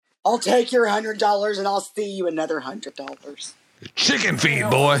I'll take your $100 and I'll see you another $100. Chicken feed,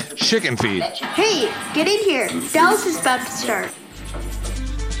 boy. Chicken feed. Hey, get in here. Dallas is about to start.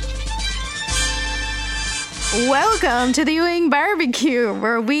 Welcome to the Ewing Barbecue,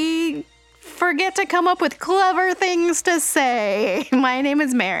 where we forget to come up with clever things to say. My name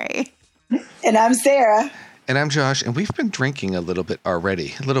is Mary. And I'm Sarah. And I'm Josh, and we've been drinking a little bit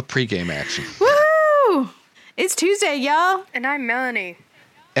already. A little pregame action. Woohoo! It's Tuesday, y'all. And I'm Melanie.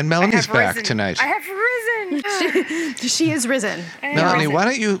 And Melanie's back risen. tonight. I have risen. She is risen. Melanie, why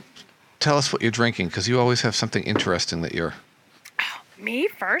don't you tell us what you're drinking? Because you always have something interesting that you're... Me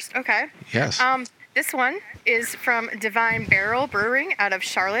first? Okay. Yes. This one is from Divine Barrel Brewing out of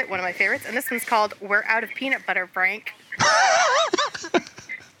Charlotte, one of my favorites. And this one's called We're Out of Peanut Butter, Frank.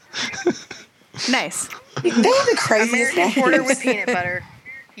 Nice. They have the craziest American names. Porter with peanut butter.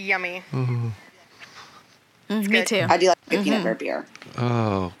 Yummy. Me good. too. I do like good peanut butter beer.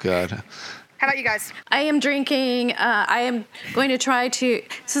 Oh, God. How about you guys? I am drinking, I am going to try to,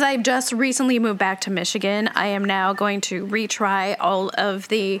 since I've just recently moved back to Michigan, I am now going to retry all of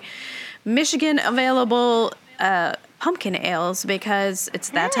the Michigan available pumpkin ales because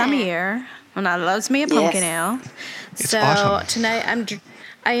it's that time of year and I loves me a pumpkin ale. It's So autumn. tonight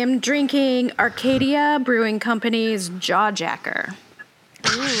I am drinking Arcadia Brewing Company's Jawjacker.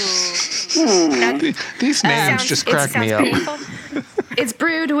 These names just crack me up. Painful. It's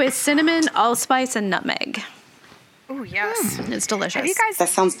brewed with cinnamon, allspice, and nutmeg. Ooh, yes. It's delicious. That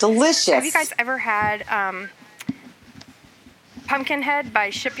sounds delicious. Have you guys ever had Pumpkinhead by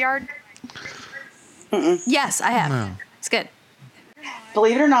Shipyard? Yes, I have. No. It's good.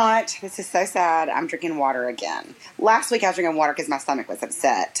 Believe it or not, this is so sad. I'm drinking water again. Last week I was drinking water because my stomach was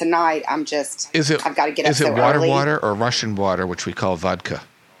upset. Tonight I'm just. I've got to get up so early. water or Russian water, which we call vodka?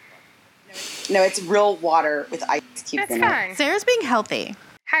 No, it's real water with ice cubes That's in fine. Sarah's being healthy.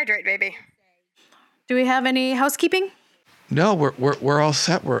 Hydrate, baby. Do we have any housekeeping? No, we're all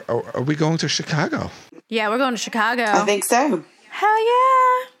set. Are we going to Chicago? Yeah, we're going to Chicago. I think so. Hell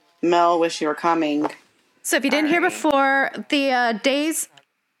yeah. Mel, wish you were coming. So if you didn't hear before, the Days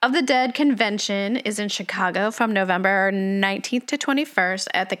of the Dead convention is in Chicago from November 19th to 21st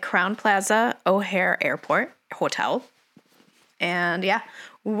at the Crowne Plaza O'Hare Airport Hotel. And yeah,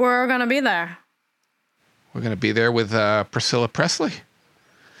 we're going to be there. We're going to be there with Priscilla Presley.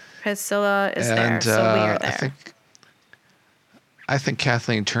 Priscilla is there, And so we are there. I think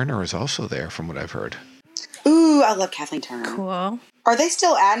Kathleen Turner is also there, from what I've heard. Ooh, I love Kathleen Turner. Cool. Are they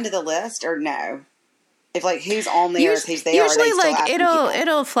still adding to the list or no? If like who's on there, if who's there, are Usually, they still like adding people?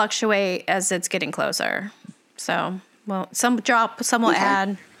 it'll fluctuate as it's getting closer. So, well, some drop, some will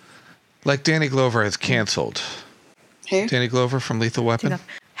add. Like Danny Glover has canceled. Who? Danny Glover from Lethal Weapon.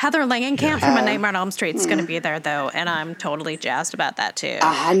 Heather Langenkamp from A Nightmare on Elm Street is going to be there though, and I'm totally jazzed about that too.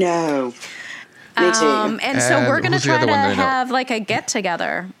 I know. Me too. And so we're going to who's the try other to one that I know? have like a get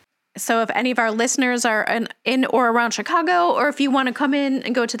together. So if any of our listeners are in or around Chicago, or if you want to come in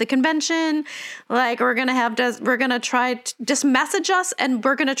and go to the convention, like we're going to try to just message us, and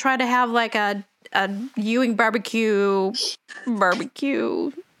we're going to try to have like a Ewing barbecue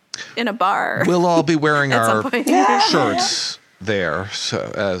in a bar. We'll all be wearing At our some point. shirts there, so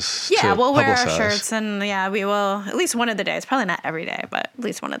to We'll wear our publicize. shirts, and we will at least one of the days. Probably not every day, but at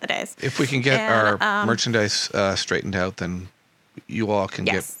least one of the days. If we can get And, our merchandise straightened out, then you all can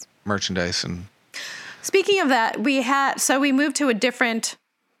Yes. get merchandise. And Speaking of that, we moved to a different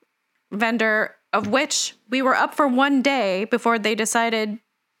vendor, of which we were up for one day before they decided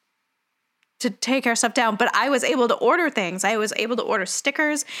to take our stuff down. But I was able to order things. I was able to order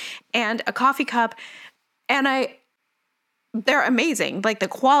stickers and a coffee cup, and they're amazing. Like the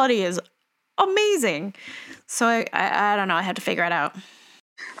quality is amazing. So I don't know. I had to figure it out.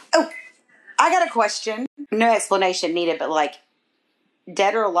 Oh, I got a question. No explanation needed, but like,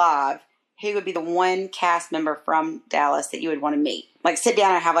 dead or alive, who would be the one cast member from Dallas that you would want to meet? Like, sit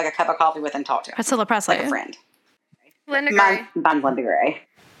down and have like a cup of coffee with and talk to. Priscilla Presley. Like a friend. Linda Gray. Mine's Linda Gray.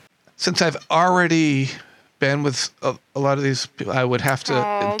 since I've already been with a lot of these people, I would have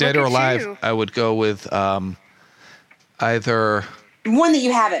to, dead or look at alive, you. I would go with either. One that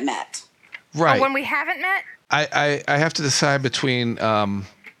you haven't met. Right. One we haven't met? I have to decide between Barbara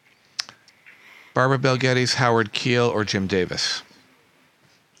Bel Geddes, Howard Keel, or Jim Davis.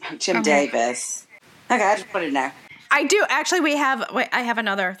 Jim Davis. Okay, I just wanted to know. I do. Actually, I have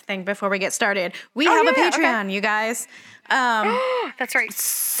another thing before we get started. We have a Patreon, you guys. That's right.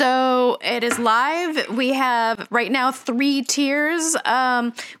 So it is live. We have right now 3 tiers.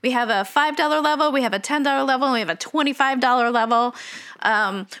 We have a $5 level, we have a $10 level, and we have a $25 level.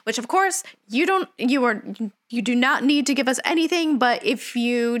 Which of course you do not need to give us anything, but if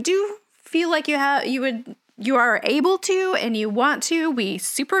you do feel like you are able to and you want to, we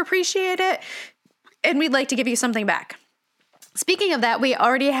super appreciate it. And we'd like to give you something back. Speaking of that, we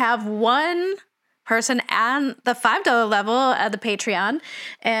already have one person on the $5 level at the Patreon.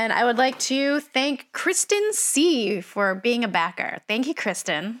 And I would like to thank Kristen C. for being a backer. Thank you,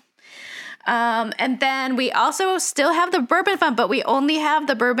 Kristen. And then we also still have the Bourbon Fund, but we only have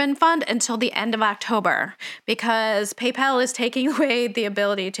the Bourbon Fund until the end of October because PayPal is taking away the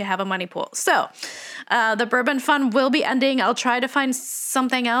ability to have a money pool. So the Bourbon Fund will be ending. I'll try to find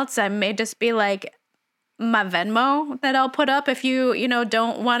something else. I may just be like my Venmo that I'll put up if you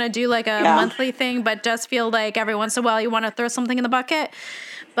don't want to do like a monthly thing, but just feel like every once in a while you want to throw something in the bucket.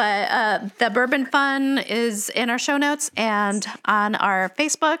 But the Bourbon Fund is in our show notes and on our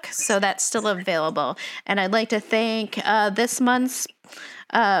Facebook, so that's still available. And I'd like to thank this month's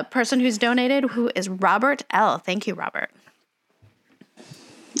person who's donated, who is Robert L. Thank you, Robert.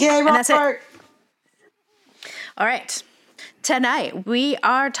 Yay, Robert! All right. Tonight, we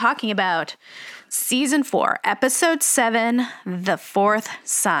are talking about Season 4, Episode 7, The Fourth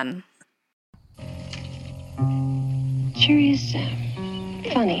Son. Sure is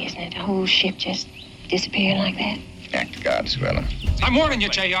funny, isn't it? The whole ship just disappearing like that. Act of God, Swella. I'm warning you,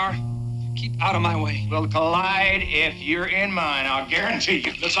 JR. Keep out of my way. We'll collide if you're in mine, I'll guarantee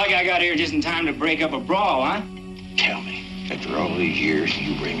you. Looks like I got here just in time to break up a brawl, huh? Tell me, after all these years,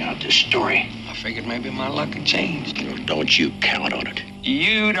 you bring out this story. I figured maybe my luck had changed. Don't you count on it.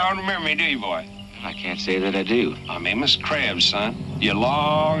 You don't remember me, do you, boy? I can't say that I do. I'm Amos Krabs, son. Your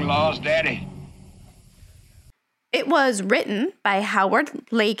long-lost daddy. It was written by Howard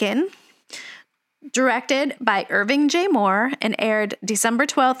Lakin, directed by Irving J. Moore, and aired December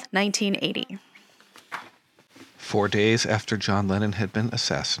 12th, 1980. 4 days after John Lennon had been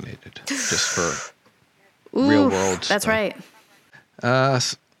assassinated. Just for real world That's stuff. right.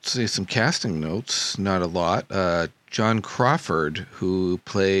 Let's see some casting notes. Not a lot. John Crawford, who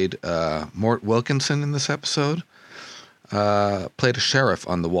played Mort Wilkinson in this episode, played a sheriff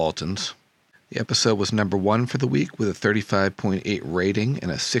on the Waltons. The episode was number 1 for the week with a 35.8 rating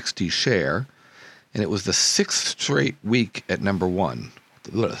and a 60 share. And it was the 6th straight week at number 1.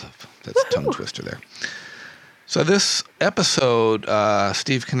 That's a tongue twister there. So this episode,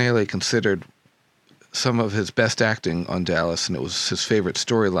 Steve Canale considered some of his best acting on Dallas, and it was his favorite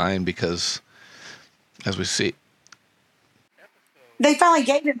storyline because, as we see, they finally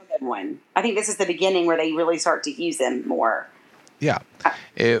gave him a good one. I think this is the beginning where they really start to use him more. Yeah.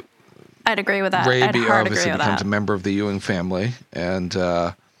 I'd agree with that. Raby obviously becomes a member of the Ewing family, and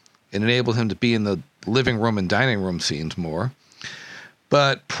it enabled him to be in the living room and dining room scenes more.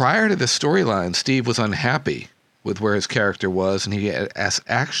 But prior to this storyline, Steve was unhappy with where his character was, and he was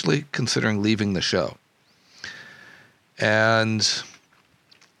actually considering leaving the show. And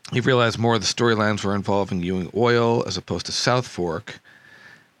he realized more of the storylines were involving Ewing Oil as opposed to South Fork,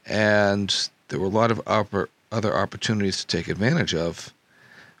 and there were a lot of other opportunities to take advantage of.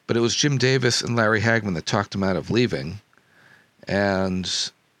 But it was Jim Davis and Larry Hagman that talked him out of leaving,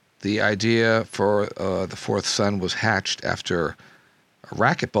 and the idea for The Fourth Son was hatched after a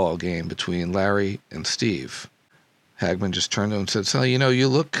racquetball game between Larry and Steve. Hagman just turned to him and said, "So, you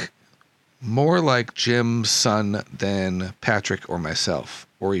look more like Jim's son than Patrick or myself,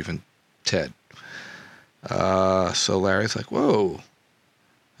 or even Ted." So Larry's like, "Whoa."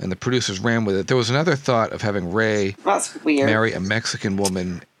 And the producers ran with it. There was another thought of having Ray marry a Mexican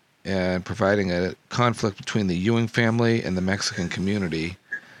woman and providing a conflict between the Ewing family and the Mexican community,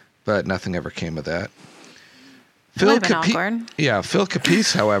 but nothing ever came of that. Phil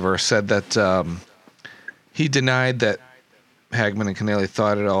Capiz, however, said that he denied that Hagman and Canale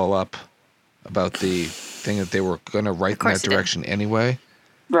thought it all up about the thing that they were going to write in that direction anyway.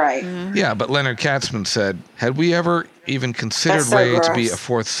 Right. Mm-hmm. Yeah, but Leonard Katzman said, had we ever even considered Ray to be a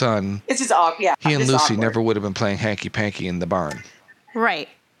fourth son, it's just awkward. Yeah, he and Lucy never would have been playing hanky-panky in the barn. Right.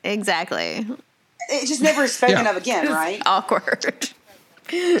 Exactly. It just never is spoken of again, right? Awkward.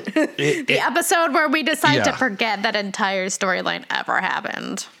 The episode where we decide to forget that entire storyline ever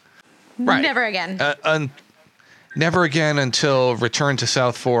happened. Right. Never again. Never again until Return to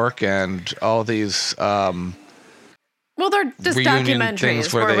South Fork and all these... well, they're just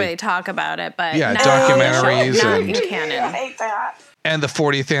documentaries where they talk about it, but yeah, not documentaries not and in canon. I hate that. And the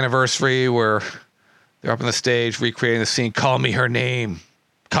 40th anniversary where They're up on the stage recreating the scene. Call me her name.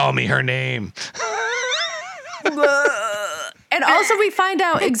 Call me her name. And also we find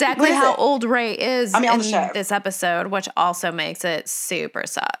out exactly how old Ray is on the in show. this episode, which also makes it super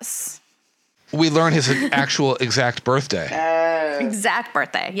sus. We learn his actual exact birthday. Exact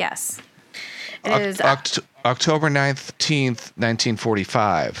birthday, yes. It is October 19th,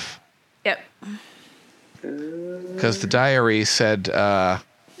 1945. Yep. Because the diary said October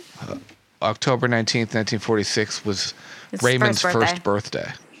 19th, 1946 was His Raymond's first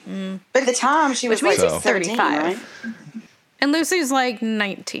birthday. But at the time, she was Which like means he's 17, 35. right? And Lucy's like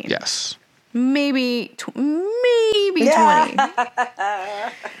 19. Yes. Maybe 20.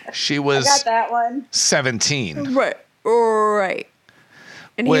 She was Got that one. 17. Right.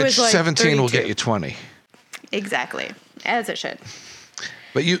 And Which he was like 17 will 32. get you 20. Exactly. As it should.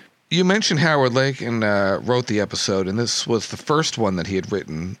 But you mentioned Howard Lake and wrote the episode, and this was the first one that he had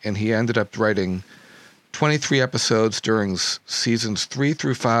written, and he ended up writing 23 episodes during seasons 3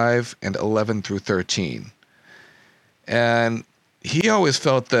 through 5 and 11 through 13. And he always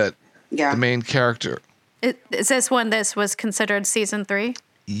felt that the main character... Is this was considered season 3?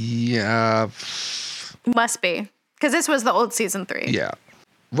 Yeah. Must be. Because this was the old season 3. Yeah.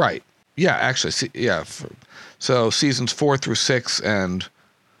 Right. Yeah, actually. So seasons 4 through 6 and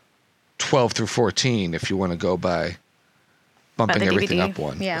 12 through 14, if you want to go by bumping everything DVD. up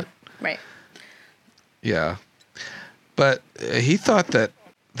one. Yeah, right. Yeah. But he thought that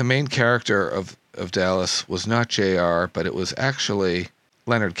the main character of Dallas was not JR, but it was actually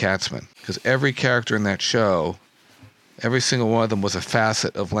Leonard Katzman. Because every character in that show, every single one of them was a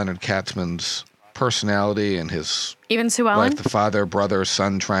facet of Leonard Katzman's personality and his even Sue Ellen? life, the father, brother,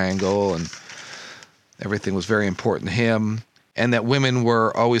 son triangle, and everything was very important to him. And that women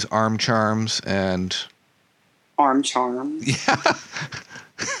were always arm charms and... Arm charms. Yeah.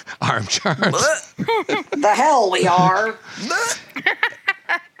 Arm charms. The hell we are.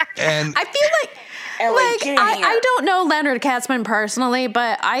 And I feel like I don't know Leonard Katzman personally,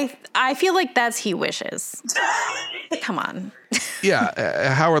 but I feel like that's he wishes. Come on.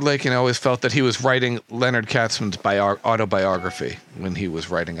 yeah, Howard Lakin always felt that he was writing Leonard Katzman's autobiography when he was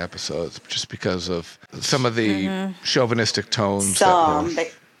writing episodes, just because of some of the chauvinistic tones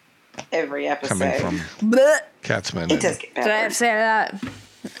but every episode coming from Katzman. It does get better. Do I have to say that?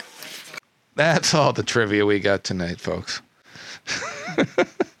 That's all the trivia we got tonight, folks.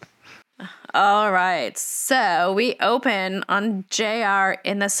 All right. So we open on JR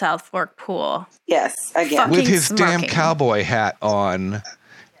in the South Fork pool. Yes, again. With his damn smirking. cowboy hat on,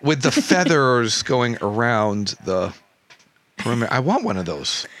 with the feathers going around the perimeter. I want one of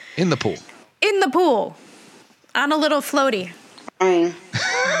those in the pool. In the pool. On a little floaty.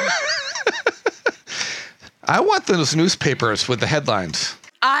 I want those newspapers with the headlines.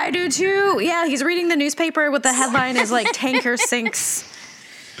 I do too. Yeah, he's reading the newspaper with the headline is like tanker sinks.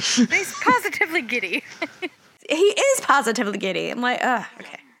 He's positively giddy. He is positively giddy. I'm like,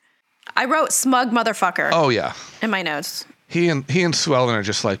 okay. I wrote smug motherfucker. Oh yeah. In my notes. He and Sue Ellen are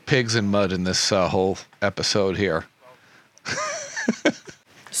just like pigs in mud in this whole episode here.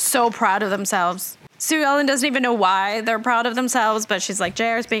 So proud of themselves. Sue Ellen doesn't even know why they're proud of themselves, but she's like,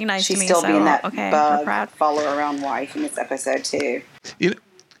 JR's being nice She's to me. still so, being that okay, we're proud. follow around wife in this episode too.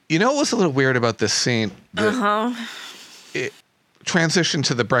 You know what was a little weird about this scene? It transitioned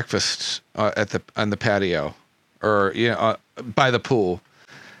to the breakfast on the patio, or by the pool.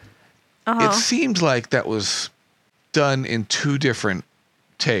 It seemed like that was done in two different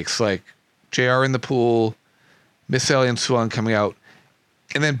takes, like JR in the pool, Miss Ellie and Sue Ellen coming out,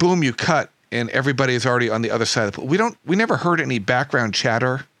 and then boom, you cut, and everybody is already on the other side of the pool. We never heard any background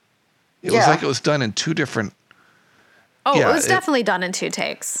chatter. It was like it was done in two different. Oh, it was definitely done in two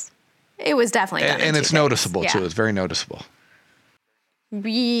takes. It was definitely done in two takes. And it's noticeable, too. Yeah. It's very noticeable.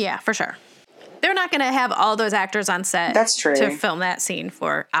 Yeah, for sure. They're not going to have all those actors on set That's true. to film that scene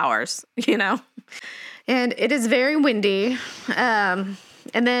for hours, And it is very windy. And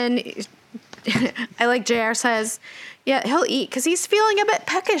then I like JR says, yeah, he'll eat because he's feeling a bit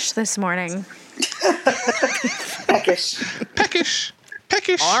peckish this morning. Peckish.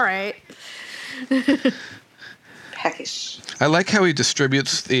 All right. Peckish. I like how he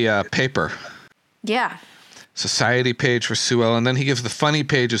distributes the paper. Yeah. Society page for Sue Ellen, and then he gives the funny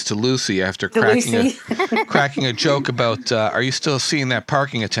pages to Lucy after cracking a joke about, are you still seeing that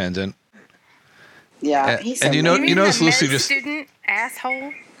parking attendant? Yeah. And you notice Lucy just... student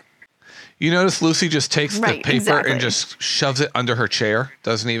asshole. You notice Lucy just takes the paper exactly. and just shoves it under her chair.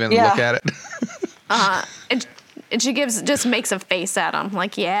 Doesn't even look at it. And she just makes a face at him,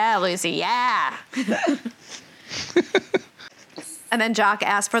 like, yeah, Lucy, yeah. And then Jock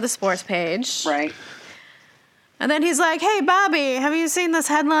asks for the sports page. Right. And then he's like, hey, Bobby, have you seen this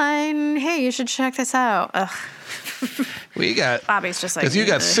headline? Hey, you should check this out. Ugh. We got Bobby's just like, because you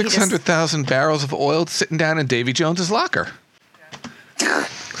got 600,000 barrels of oil sitting down in Davy Jones's locker.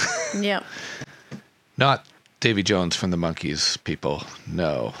 Yep. Not Davy Jones from the Monkees, people.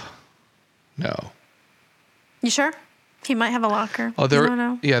 No. You sure? He might have a locker. Oh, I don't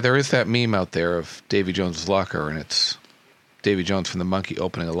know. Yeah, there is that meme out there of Davy Jones's locker, and it's Davy Jones from the Monkey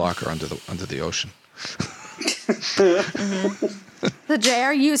opening a locker under the ocean. The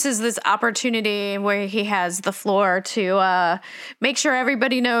JR uses this opportunity where he has the floor to make sure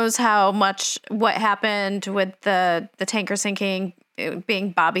everybody knows what happened with the tanker sinking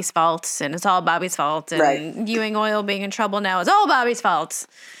being Bobby's fault, and it's all Bobby's fault, and Ewing Oil being in trouble now is all Bobby's fault.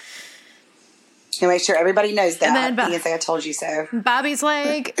 To make sure everybody knows that. And then He can say, I told you so. Bobby's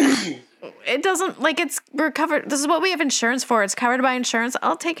like, it doesn't, like, we're covered. This is what we have insurance for. It's covered by insurance.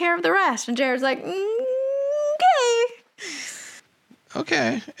 I'll take care of the rest. And Jared's like,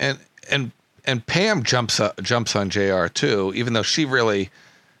 Okay. And Pam jumps on JR too, even though she really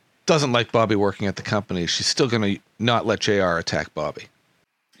doesn't like Bobby working at the company. She's still going to not let JR attack Bobby.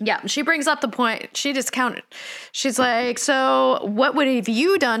 Yeah, she brings up the point. She discounted. She's like, so what would have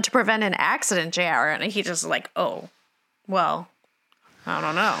you done to prevent an accident, JR? And he just like, oh, well, I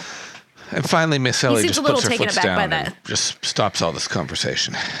don't know. And finally, Miss Ellie just puts her foot down and that. just stops all this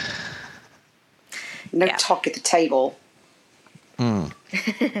conversation. No talk at the table. Then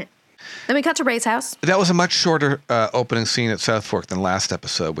we cut to Ray's house. That was a much shorter opening scene at South Fork than last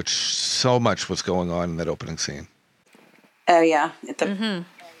episode, which so much was going on in that opening scene. Oh, yeah.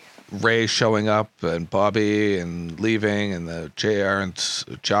 Ray showing up and Bobby and leaving and the JR and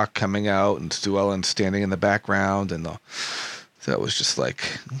Jock coming out and Stu Ellen standing in the background. And that was just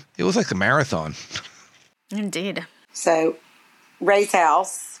like, it was like the marathon. Indeed. So, Ray's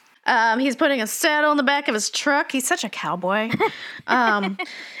house. He's putting a saddle in the back of his truck. He's such a cowboy.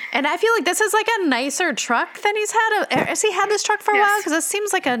 And I feel like this is like a nicer truck than he's had. Has he had this truck for a while? Because it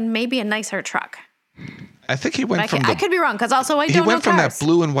seems like maybe a nicer truck. I think he went I could be wrong, because also I don't know He went from cars. that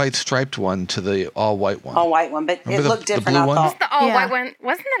blue and white striped one to the all white one. All white one, but Remember it looked different, blue I one? thought. The all white one,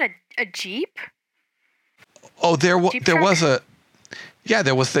 wasn't that a Jeep? Oh, there was the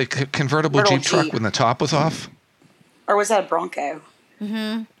convertible Little Jeep truck Jeep. when the top was off. Or was that a Bronco?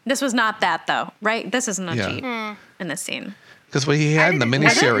 Mm-hmm. This was not that, though, right? This isn't a Yeah. Jeep in this scene. Because what he had in the I didn't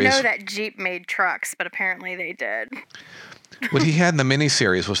miniseries, know that Jeep made trucks, but apparently they did. what he had in the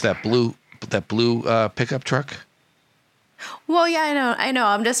miniseries was that blue pickup truck. Well, yeah, I know.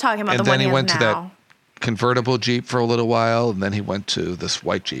 I'm just talking about And the then one he he has went to that now. convertible Jeep for a little while, and then he went to this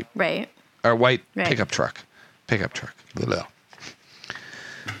white Jeep. Right. Or white Right. pickup truck. Blah.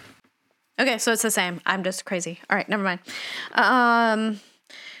 Okay, so it's the same. I'm just crazy. All right, never mind.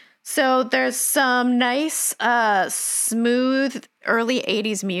 So there's some nice, smooth early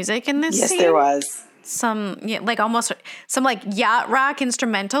 80s music in this scene. Yes, there was. Some, almost some yacht rock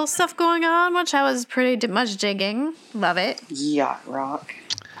instrumental stuff going on, which I was pretty much digging. Love it. Yacht rock.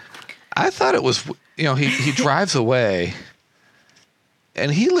 I thought it was, he drives away,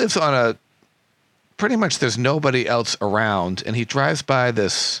 and he lives on pretty much there's nobody else around, and he drives by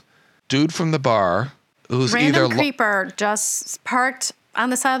this dude from the bar who's Random creeper just parked on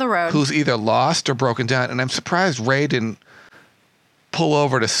the side of the road. Who's either lost or broken down, and I'm surprised Ray didn't pull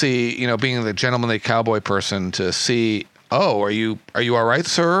over to see, being the gentlemanly cowboy person, to see, oh, are you all right,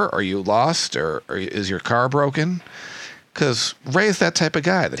 sir? Are you lost, or is your car broken? Because Ray's that type of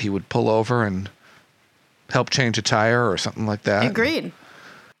guy that he would pull over and help change a tire or something like that. Agreed.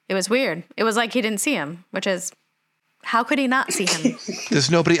 It was weird. It was like he didn't see him, which is, how could he not see him?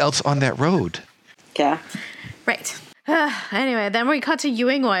 There's nobody else on that road. Yeah. Right. Anyway, then we cut to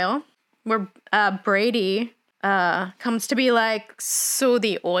Ewing Oil, where Brady comes to be like, so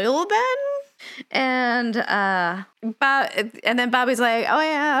the oil then? And then Bobby's like, oh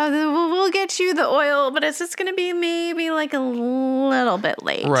yeah, we'll get you the oil, but it's just gonna be maybe like a little bit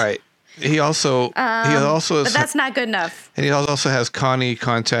late. Right. He also but that's not good enough. And he also has Connie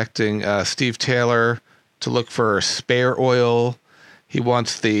contacting Steve Taylor to look for spare oil. He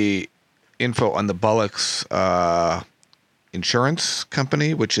wants the info on the Bullocks insurance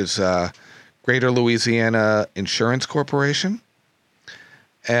company, which is Greater Louisiana Insurance Corporation.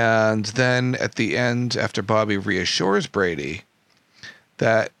 And then at the end, after Bobby reassures Brady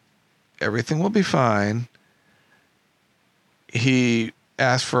that everything will be fine, he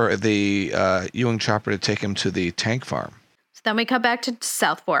asked for the Ewing chopper to take him to the tank farm. So then we cut back to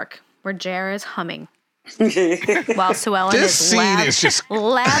South Fork, where Jer is humming. While Sue Ellen This scene is just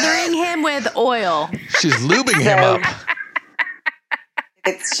lathering him with oil. She's lubing him up.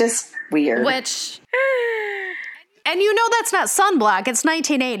 It's just weird. Which And you know that's not sunblock. It's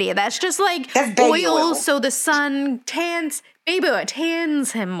 1980. That's just like That's baby oil. so the sun tans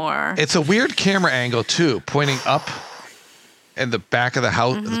him more. It's a weird camera angle too, pointing up in the back of the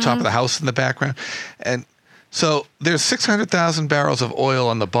house, the top of the house in the background. And so there's 600,000 barrels of oil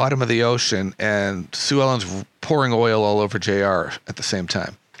on the bottom of the ocean, and Sue Ellen's pouring oil all over JR at the same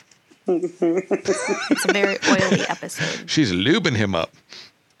time. It's a very oily episode. She's lubing him up.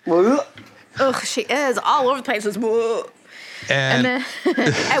 Ugh, she is all over the place. And then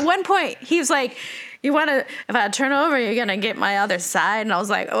at one point, he was like, "You want to? If I turn over, you're gonna get my other side." And I was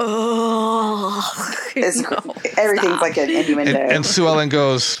like, "Oh, Everything's like an innuendo. And Sue Ellen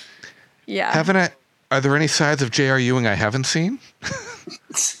goes, yeah." Are there any sides of J.R. Ewing I haven't seen?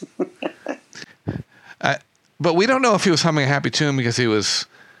 But we don't know if he was humming a happy tune because he was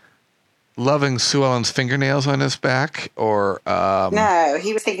loving Sue Ellen's fingernails on his back, or no,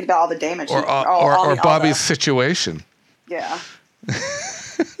 he was thinking about all the damage, or Bobby's situation. Yeah.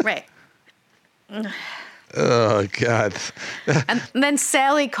 Right. Oh God. And then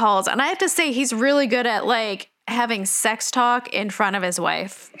Sally calls, and I have to say he's really good at like having sex talk in front of his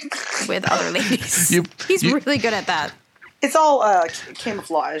wife with other ladies. He's really good at that. It's all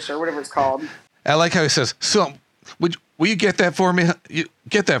camouflage or whatever it's called. I like how he says, "So, will you get that for me? You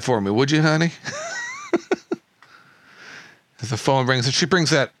get that for me, would you, honey?" As the phone rings, and she brings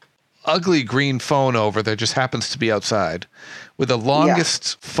that ugly green phone over that just happens to be outside, with the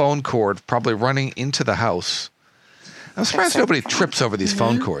longest phone cord probably running into the house. I'm surprised nobody trips over these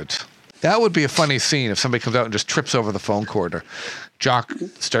phone cords. That would be a funny scene if somebody comes out and just trips over the phone cord, or Jock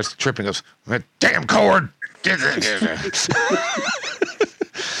starts tripping, goes, "Damn cord!"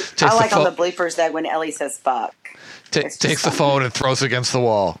 I like on the bleepers that when Ellie says "fuck," takes the phone and throws it against the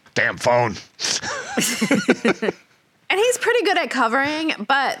wall. Damn phone. And he's pretty good at covering,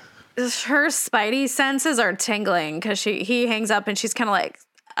 but her spidey senses are tingling because he hangs up and she's kind of like,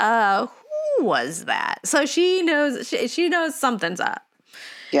 who was that? So she knows something's up.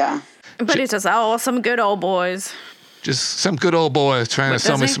 Yeah. But it's just, some good old boys. Just some good old boys trying to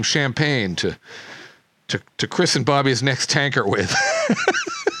sell me some champagne to Chris and Bobby's next tanker with.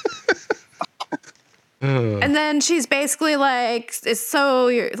 And then she's basically like,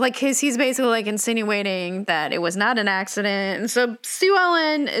 he's basically like insinuating that it was not an accident. And so Sue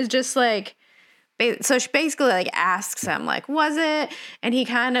Ellen is just like, so she basically like asks him like, was it? And he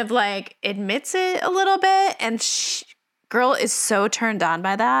kind of like admits it a little bit. And girl is so turned on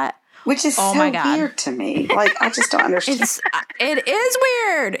by that. Which is so weird to me. Like, I just don't understand. It is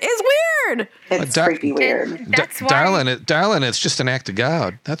weird. It's weird. It's creepy weird. That's why Darlin, it's just an act of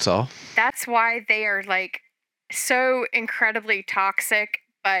God. That's all. That's why they are like so incredibly toxic,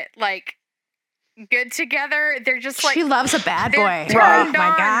 but like good together. They're just like, she loves a bad boy. Oh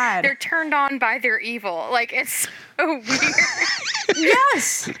my God. They're turned on by their evil. Like, it's so weird.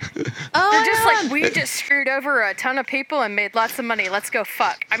 Yes. They're just like, we just screwed over a ton of people and made lots of money. Let's go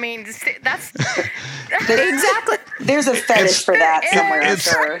fuck. I mean, that's exactly. There's a fetish for that somewhere. I'm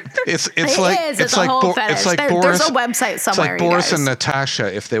sure. It's like there's a website somewhere. It's like Boris and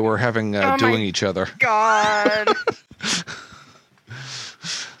Natasha if they were having doing each other. God.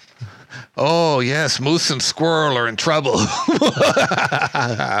 Oh yes, Moose and Squirrel are in trouble.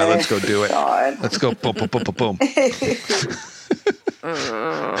 Let's go do it. God. Let's go boom, boom, boom, boom, boom.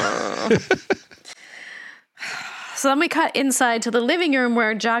 So then we cut inside to the living room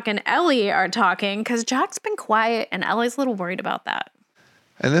where Jock and Ellie are talking because Jock's been quiet and Ellie's a little worried about that.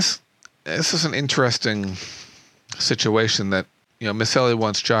 And this is an interesting situation that, Miss Ellie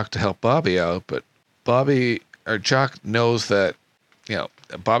wants Jock to help Bobby out, but Jock knows that,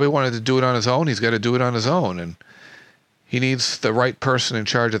 Bobby wanted to do it on his own. He's got to do it on his own. And he needs the right person in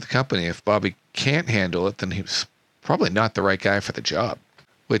charge of the company. If Bobby can't handle it, then he's probably not the right guy for the job,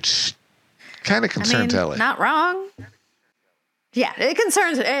 which kind of concerns Ellie. Not wrong. Yeah, it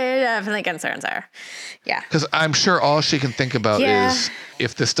definitely concerns her. Yeah. Because I'm sure all she can think about is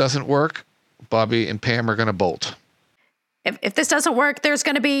if this doesn't work, Bobby and Pam are going to bolt. If this doesn't work, there's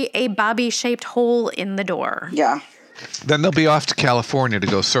going to be a Bobby-shaped hole in the door. Yeah. Then they'll be off to California to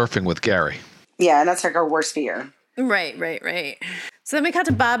go surfing with Gary. Yeah, and that's like our worst fear. Right. So then we cut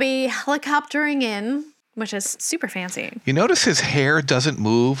to Bobby helicoptering in, which is super fancy. You notice his hair doesn't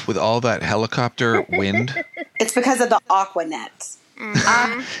move with all that helicopter wind? It's because of the Aquanet.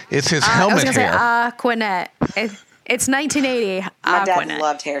 It's his helmet hair. I was going to say Aquanet. It's 1980 My Aquanet. dad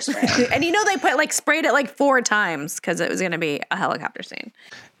loved hairspray. And they sprayed it like 4 times because it was going to be a helicopter scene.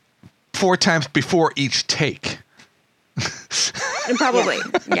 4 times before each take. Probably.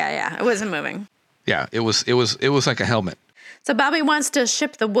 Yeah. It wasn't moving. Yeah, it was like a helmet. So Bobby wants to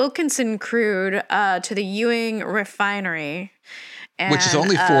ship the Wilkinson crude to the Ewing refinery. And, Which is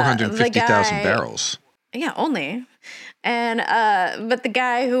only 450,000 barrels. Yeah, only. And but the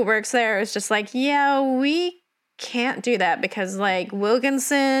guy who works there is just like, yeah, we can't do that because like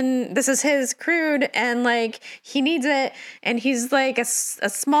Wilkinson, this is his crude and like he needs it, and he's like a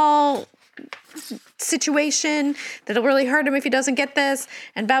small situation that'll really hurt him if he doesn't get this.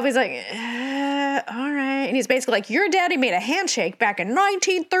 And Bobby's like, all right. And he's basically like, your daddy made a handshake back in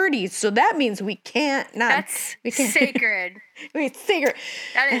 1930s, so that means we can't. That's sacred. It's sacred.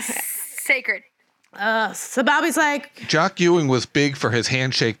 That is sacred. So Bobby's like, Jock Ewing was big for his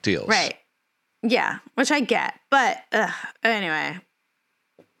handshake deals. right. Yeah, which I get. But anyway,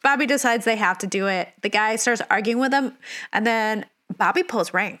 Bobby decides they have to do it. The guy starts arguing with him, and then Bobby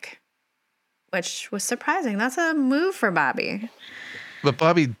pulls rank, which was surprising. That's a move for Bobby. But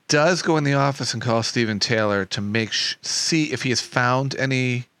Bobby does go in the office and call Stephen Taylor to see if he has found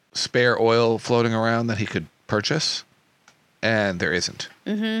any spare oil floating around that he could purchase. And there isn't.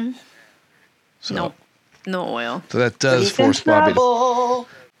 Mm-hmm. So, no oil. So that does force Bobby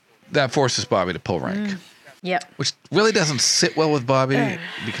that forces Bobby to pull rank. Yep. Which really doesn't sit well with Bobby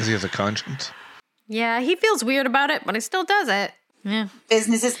because he has a conscience. Yeah, he feels weird about it, but he still does it. Yeah.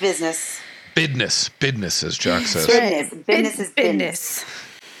 Business is business. Bidness, as Jock says. Business is business.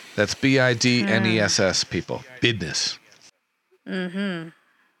 That's BIDNESS, people. Bidness. Mm-hmm.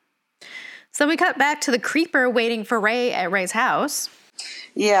 So we cut back to the creeper waiting for Ray at Ray's house.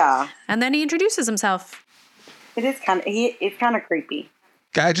 Yeah. And then he introduces himself. It's kind of creepy.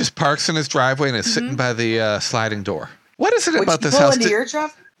 Guy just parks in his driveway and is sitting by the sliding door. What is it about this house? Into your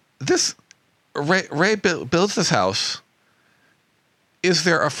truck? This Ray builds this house. Is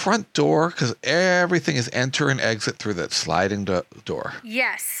there a front door? Because everything is enter and exit through that sliding door.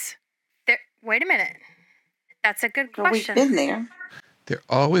 Yes. Wait a minute. That's a good question. We've been there. They're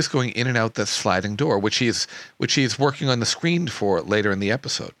always going in and out that sliding door, which he's working on the screen for later in the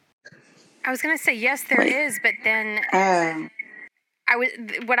episode. I was gonna say yes, there is, but then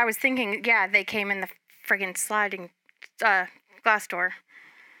what I was thinking. Yeah, they came in the friggin' sliding glass door.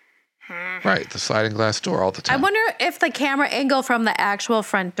 Right, the sliding glass door all the time. I wonder if the camera angle from the actual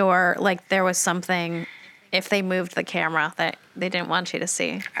front door, like there was something, if they moved the camera that they didn't want you to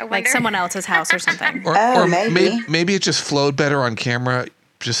see, like someone else's house or something. Or maybe it just flowed better on camera,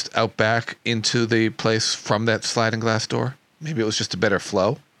 just out back into the place from that sliding glass door. Maybe it was just a better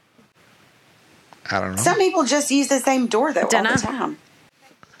flow. I don't know. Some people just use the same door though all the time.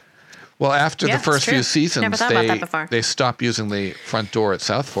 Well, after the first few seasons, they stopped using the front door at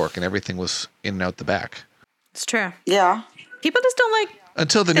South Fork, and everything was in and out the back. It's true. Yeah. People just don't like.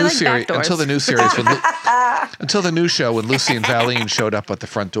 Until the new series, until the new show when Lucy and Valine showed up at the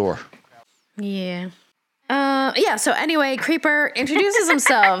front door. Yeah. Yeah. So anyway, Creeper introduces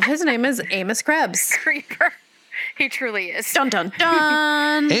himself. His name is Amos Krebs. Creeper. He truly is. Dun dun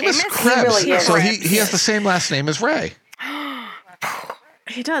dun. Amos Krebs. Really so he has the same last name as Ray.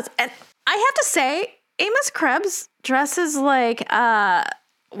 He does, and I have to say, Amos Krebs dresses like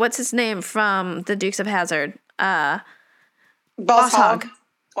what's his name from the Dukes of Hazzard? Boss Hogg.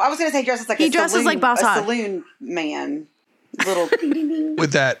 Well, I was going to say dresses like he dresses like Boss Hogg. Saloon man. Little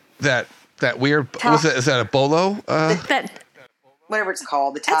with that weird. Is that a bolo? Whatever it's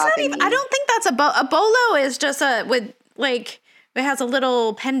called, the top. I don't think that's a bolo. Is just with like it has a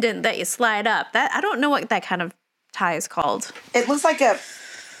little pendant that you slide up. That I don't know what that kind of tie is called. It looks like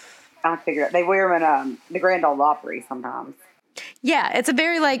I figure it. They wear them in the Grand Ole Opry sometimes. Yeah, it's a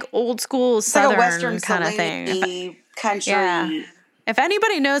very like old school Southern like a Western kind of thing. Country. Yeah. If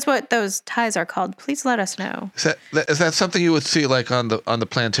anybody knows what those ties are called, please let us know. Is that something you would see like on the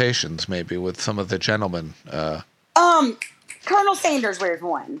plantations, maybe with some of the gentlemen? Colonel Sanders wears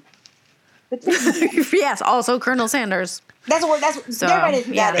one. Yes, also Colonel Sanders. That's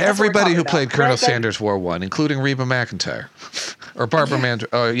everybody who played Colonel Sanders wore one, including Reba McEntire. Or Barbara Mandrell.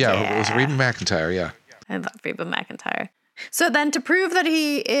 Oh, yeah, it was Reba McEntire, yeah. I love Reba McEntire. So then to prove that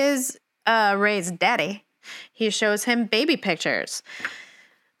he is Ray's daddy, he shows him baby pictures.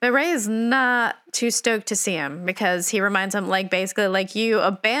 But Ray is not too stoked to see him because he reminds him, like, basically, like, you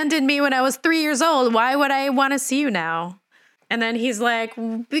abandoned me when I was 3 years old. Why would I want to see you now? And then he's like,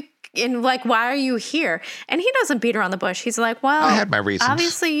 why are you here? And he doesn't beat around the bush. He's like, well, I had my reasons.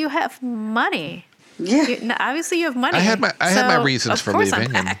 Obviously you have money. Yeah. Obviously you have money. I had my reasons for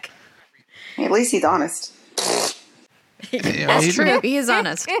leaving. At least he's honest. That's true. He is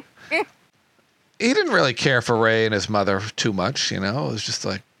honest. He didn't really care for Ray and his mother too much, you know. It was just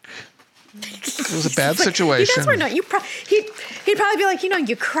like, it was a bad situation. He'd probably be like,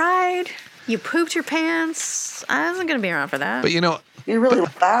 you cried, you pooped your pants. I wasn't gonna be around for that. But you know, You're really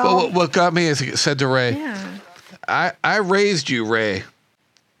loud. but what got me is he said to Ray, Yeah. I raised you, Ray,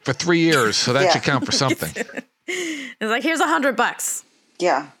 for 3 years, so that Yeah. should count for something. It's like, here's $100.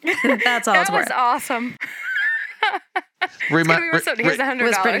 Yeah. That's all That it's was worth. awesome. Remi- We were so, here's $100. It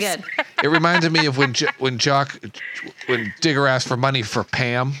was pretty good. It reminded me of when Digger asked for money for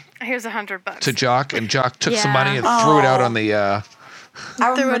Pam Here's $100. to Jock, and Jock took some Yeah. money and threw it out on the. I Threw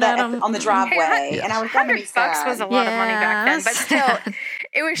remember it that at him. on the driveway, Hey, and I was going to be $100 sad. was a lot of money back then, but Yes. still,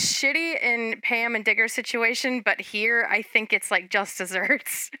 it was shitty in Pam and Digger's situation. But here, I think it's like just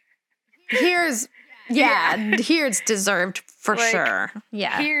desserts. Here it's deserved for Like, sure.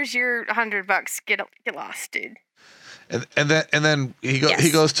 Yeah. Here's your $100. Get lost, dude. And then he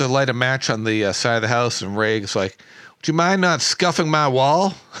Yes. goes to light a match on the side of the house, and Ray's like, "Would you mind not scuffing my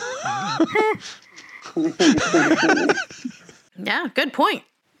wall?" Yeah, good point.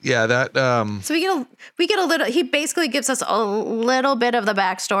 Yeah, that. So we get a little. He basically gives us a little bit of the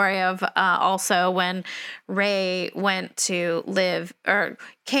backstory of also when Ray went to live or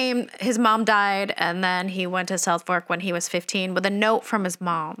came. His mom died, and then he went to South Fork when he was 15 with a note from his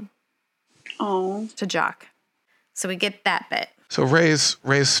mom Oh. to Jock. So we get that bit. So Ray's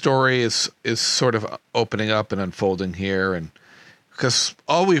story is sort of opening up and unfolding here, and because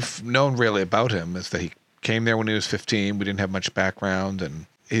all we've known really about him is that he came there when he was 15. We didn't have much background, and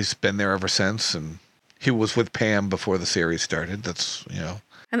he's been there ever since. And he was with Pam before the series started. That's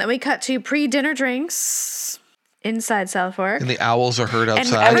And then we cut to pre-dinner drinks inside South Fork, And the owls are heard and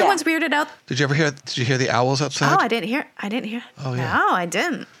outside. everyone's weirded out. Did you hear the owls outside? Oh, I didn't hear. Oh, yeah. No, I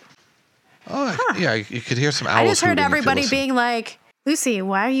didn't. Oh, yeah, you could hear some owls. I just heard hooting if you everybody listen. being like, "Lucy,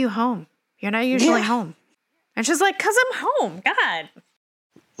 why are you home? You're not usually Yeah. home." And she's like, "'Cause I'm home. God."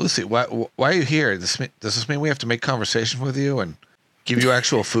 Lucy, why are you here? Does this mean we have to make conversation with you and give you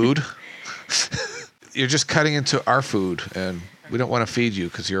actual food? You're just cutting into our food, and we don't want to feed you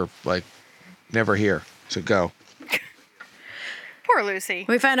because you're like never here. So go. Poor Lucy.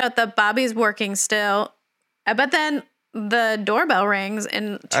 We find out that Bobby's working still, but then the doorbell rings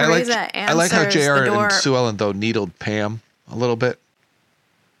and Teresa answers I like how the JR door. and Sue Ellen though needled Pam a little bit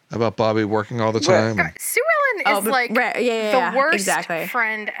about Bobby working all the time. God, Sue Ellen Oh, is but- like right, yeah, the worst exactly.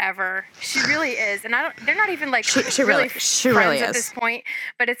 friend ever. She really is, and they're not even like She really really friends at is. this point.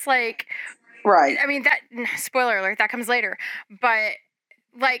 But it's like, Right. I mean, that spoiler alert, that comes later. But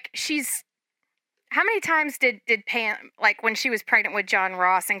like, she's how many times did Pam, like when she was pregnant with John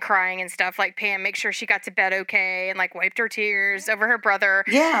Ross and crying and stuff, like Pam make sure she got to bed okay and like wiped her tears over her brother.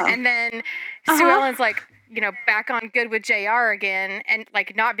 Yeah. And then Sue Ellen's like, back on good with JR again and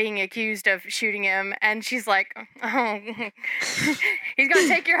like not being accused of shooting him. And she's like, oh, he's going to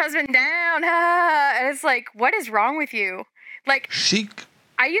take your husband down. And it's like, what is wrong with you? Like,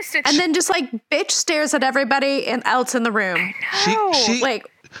 I used to. And then just like bitch stares at everybody and else in the room. She like,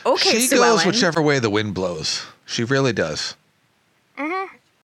 okay, she Sue goes Ellen. whichever way the wind blows. She really does.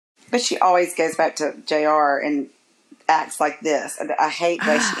 But she always goes back to JR and acts like this. And I hate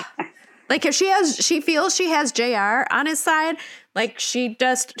that she. Like if she feels she has JR on his side, like she's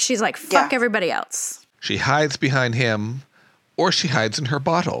like, fuck Yeah. everybody else. She hides behind him, or she hides in her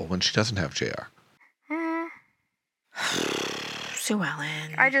bottle when she doesn't have JR. Sue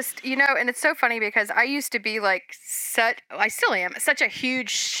Ellen. I just, and it's so funny because I used to be like I still am, such a huge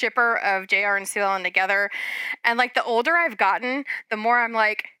shipper of JR and Sue Ellen together. And like the older I've gotten, the more I'm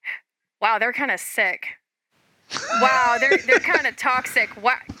like, wow, they're kind of sick. Wow, they're kind of toxic.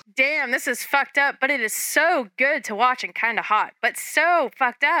 Wow, damn, this is fucked up, but it is so good to watch and kind of hot, but so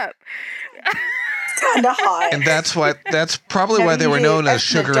fucked up. Kind of hot. And that's probably why they were known as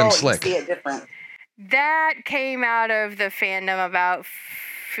Sugar and Slick. See it different. That came out of the fandom about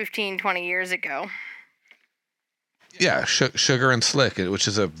 15, 20 years ago. Yeah, Sugar and Slick, which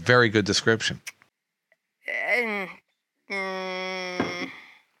is a very good description. And,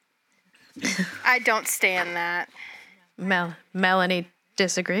 I don't stand that. Melanie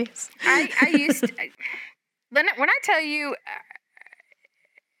disagrees. I used to, when I tell you,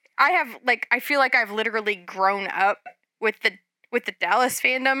 I feel like I've literally grown up with the Dallas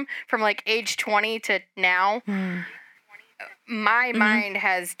fandom from like age 20 to now. My mind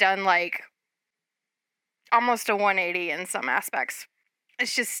has done like almost a 180 in some aspects.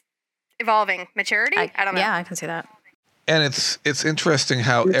 It's just evolving. Maturity? I don't know. Yeah, I can see that. And it's interesting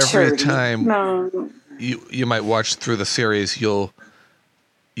how every Maturity. time No. you might watch through the series, you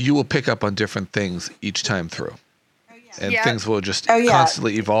will pick up on different things each time through. And Yeah. things will just Oh, yeah.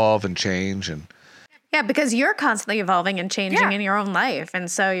 constantly evolve and change. And Yeah, because you're constantly evolving and changing in your own life. And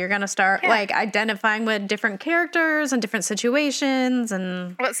so you're going to start like identifying with different characters and different situations.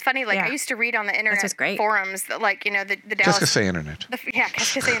 And well, it's funny. Like I used to read on the internet forums that like, you know, the Dallas. Just to say internet.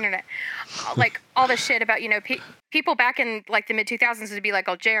 Just to say internet. Like all the shit about, you know, people back in like the mid 2000s would be like,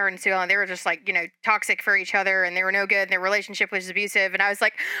 oh, JR and Sue Ellen, they were just like, you know, toxic for each other and they were no good and their relationship was abusive. And I was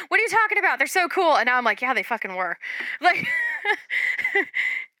like, what are you talking about? They're so cool. And now I'm like, yeah, they fucking were. Like,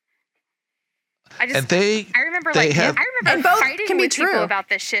 I remember fighting with people about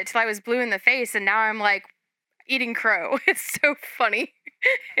this shit till I was blue in the face, and now I'm like eating crow. It's so funny.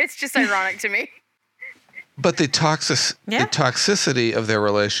 It's just ironic to me. But the toxicity of their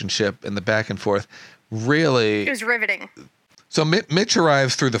relationship and the back and forth really... It was riveting. So Mitch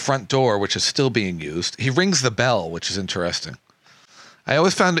arrives through the front door, which is still being used. He rings the bell, which is interesting. I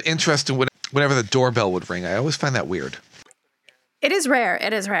always found it interesting whenever the doorbell would ring. I always find that weird. It is rare.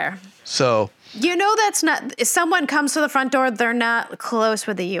 It is rare. So... You know that's not... If someone comes to the front door, they're not close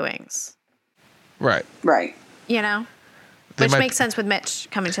with the Ewings. Right. Right. You know? Which makes sense with Mitch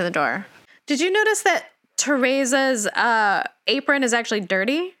coming to the door. Did you notice that Teresa's apron is actually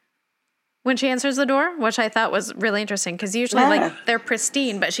dirty when she answers the door? Which I thought was really interesting because usually like they're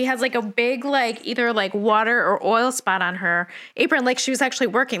pristine, but she has like a big like either like water or oil spot on her apron like she was actually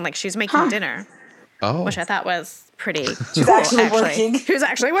working, like she was making dinner. Oh. Which I thought was pretty cool, She's actually working. She was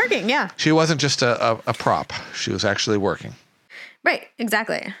actually working, yeah. She wasn't just a prop. She was actually working. Right,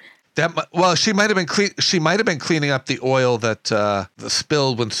 exactly. She might have been cleaning up the oil that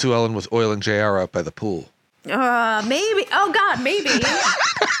spilled when Sue Ellen was oiling JR out by the pool. Maybe. Oh God, maybe.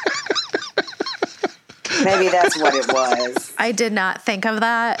 Maybe that's what it was. I did not think of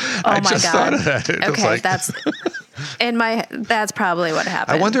that. Oh I my just God. thought of that. Okay, that's probably what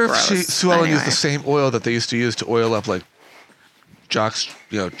happened. I wonder if Sue Ellen used the same oil that they used to use to oil up like Jock's,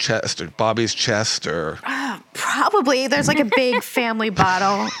 chest or Bobby's chest or. Probably. There's like a big family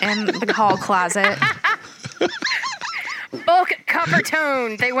bottle in the hall closet. Bulk copper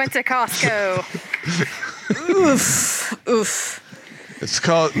tone. They went to Costco. Oof. It's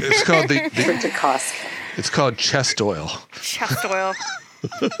called to Costco. It's called chest oil. Chest oil.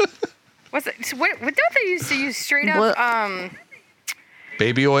 What's it? What don't they used to use straight up?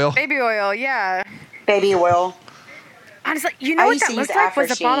 Baby oil. Baby oil, yeah. Baby oil. Honestly, you know what that looked like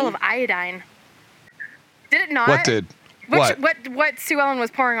was a bottle of iodine. Did it not? What did? What Sue Ellen was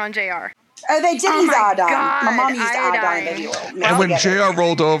pouring on JR. Oh, they did use iodine. God, my mom used iodine baby oil. And when JR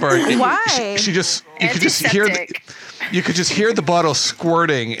rolled over, why? You could just hear the bottle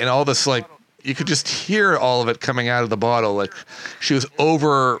squirting and all this like you could just hear all of it coming out of the bottle like she was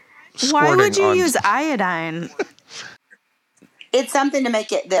over squirting. Why would you use iodine? It's something to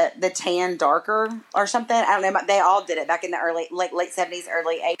make it the tan darker or something. I don't know. They all did it back in the late 70s,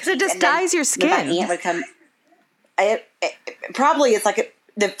 early 80s. Because it just dyes your skin. My aunt would come. Probably it's like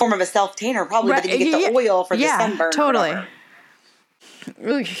the form of a self tanner, probably, but then you get the oil for the sunburn. Totally.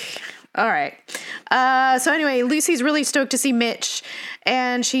 All right. So anyway, Lucy's really stoked to see Mitch,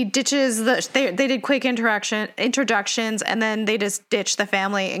 and she ditches they did quick introductions, and then they just ditch the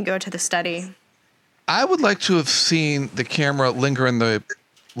family and go to the study. I would like to have seen the camera linger in the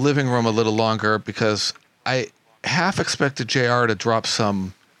living room a little longer because I half expected JR to drop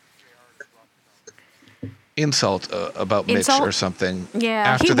some insult about Mitch or something. Yeah,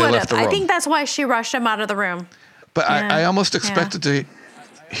 after he they would left the have. room. I think that's why she rushed him out of the room. But I almost expected to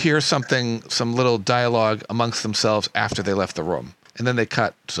hear some little dialogue amongst themselves after they left the room. And then they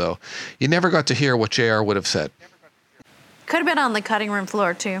cut. So you never got to hear what JR would have said. Could have been on the cutting room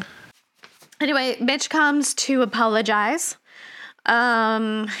floor, too. Anyway, Mitch comes to apologize.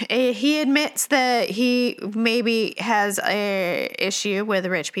 He admits that he maybe has a issue with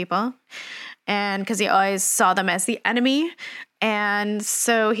rich people, and because he always saw them as the enemy. And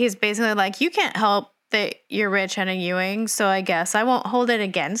so he's basically like, you can't help that you're rich and a Ewing, so I guess I won't hold it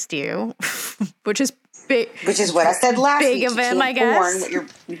against you, which is big. Which is what I said last week. Big of him, I guess.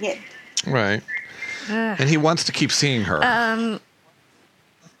 Right. And he wants to keep seeing her.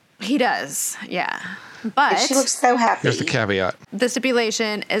 He does, yeah. But she looks so happy. Here's the caveat. The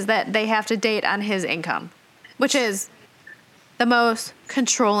stipulation is that they have to date on his income, which is the most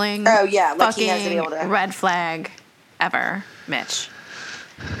controlling fucking red flag ever, Mitch.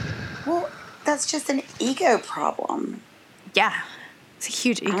 Well, that's just an ego problem. Yeah. It's a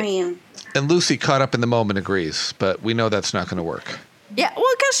huge ego. I mean... And Lucy, caught up in the moment, agrees, but we know that's not going to work. Yeah,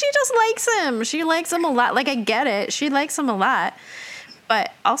 well, because she just likes him. She likes him a lot. Like, I get it. She likes him a lot.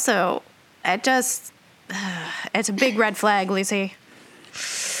 But also, it's a big red flag, Lucy.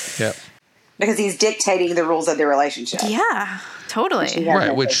 Yep. Because he's dictating the rules of the relationship. Yeah, totally.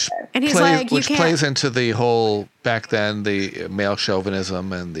 Right, which And he's like, you which can't- plays into the whole back then the male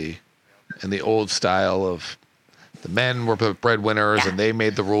chauvinism and the old style of the men were the breadwinners and they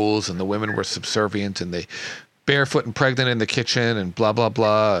made the rules and the women were subservient and they barefoot and pregnant in the kitchen and blah blah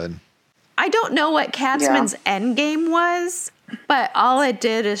blah. And I don't know what Katzman's end game was, but all it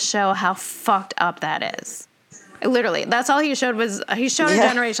did is show how fucked up that is. Literally, that's all he showed was he showed a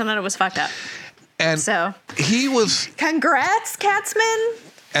generation that it was fucked up. And so he was congrats, Katzman.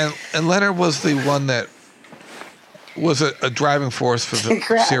 And Leonard was the one that was a driving force for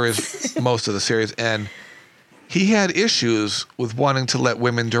the series, most of the series, and he had issues with wanting to let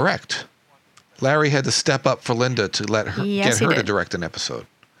women direct. Larry had to step up for Linda to let her get her to direct an episode.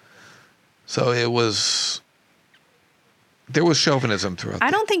 So there was chauvinism throughout.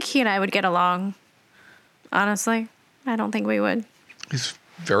 I don't think he and I would get along. Honestly, I don't think we would. He's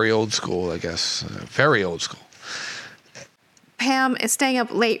very old school, I guess. Very old school. Pam is staying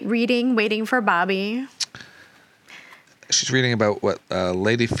up late reading, waiting for Bobby. She's reading about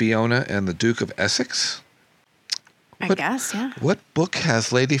Lady Fiona and the Duke of Essex. I guess, yeah. What book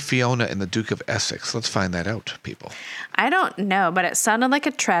has Lady Fiona and the Duke of Essex? Let's find that out, people. I don't know, but it sounded like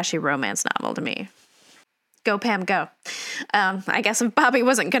a trashy romance novel to me. Go, Pam, go. I guess if Bobby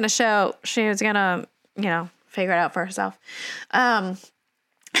wasn't going to show, she was going to, figure it out for herself. And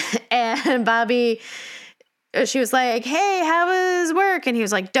Bobby, she was like, hey, how was work? And he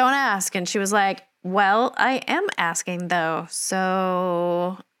was like, don't ask. And she was like, well, I am asking though.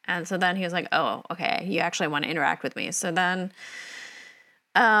 And so then he was like, oh, okay, you actually want to interact with me. So then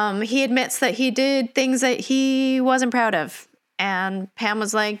he admits that he did things that he wasn't proud of. And Pam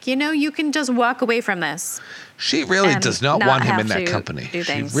was like, you can just walk away from this. She really does not want him in that company.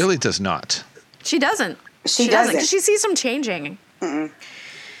 She really does not. She doesn't. She doesn't. 'Cause she sees him changing. Mm-mm.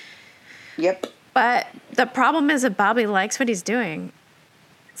 Yep. But the problem is that Bobby likes what he's doing.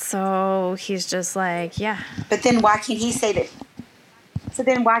 So he's just like, yeah. But then why can't he say that? So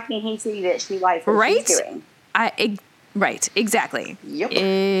then why can't he see that she likes what she's doing? Right, exactly. Yep.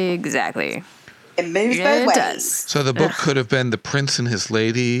 Exactly. It moves both ways. Does. So the book could have been The Prince and His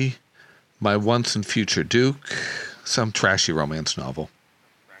Lady, My Once and Future Duke, some trashy romance novel.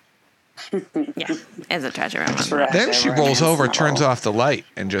 Yeah, it's a trashy romance. Then she rolls over, turns off the light,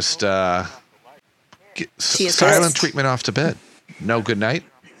 and just silent treatment off to bed. No good night.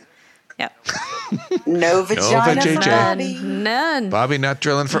 Yep. No vagina for Bobby. None. Bobby not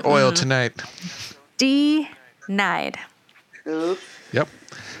drilling for oil tonight. Denied. Oops. Yep.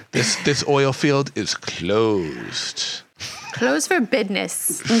 This oil field is closed. Closed for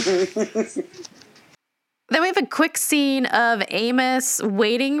business. Then we have a quick scene of Amos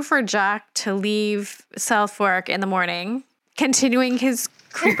waiting for Jock to leave South Fork in the morning, continuing his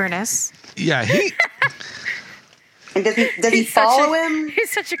creeperness. Yeah, And does he follow him?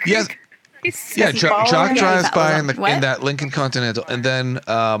 He's such a creep. Yes. Jock drives by in that Lincoln Continental, and then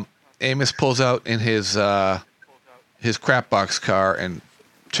Amos pulls out in his crap box car and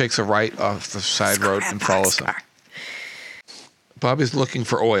takes a right off the side road and follows him. Bobby's looking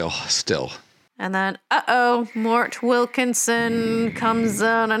for oil still. And then, Mort Wilkinson comes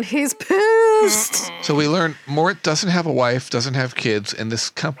in and he's pissed. So we learn Mort doesn't have a wife, doesn't have kids, and this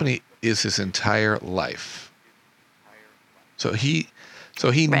company is his entire life. So he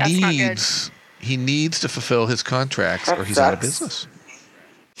needs to fulfill his contracts or he's out of business.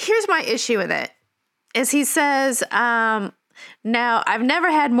 Here's my issue with it. Is he says, now, I've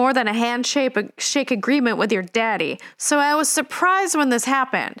never had more than a handshake agreement with your daddy, so I was surprised when this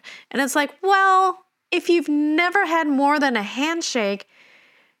happened. And it's like, well, if you've never had more than a handshake,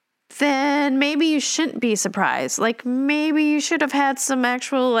 then maybe you shouldn't be surprised. Like, maybe you should have had some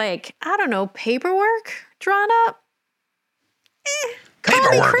actual, paperwork drawn up.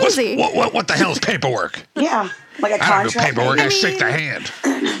 Paperwork? Crazy. What the hell is paperwork? Yeah, like a contract. I don't do paperwork. I shake the hand.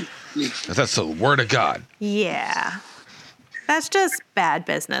 That's the word of God. Yeah. That's just bad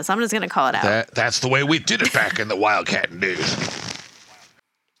business. I'm just going to call it out. That's the way we did it back in the Wildcat days.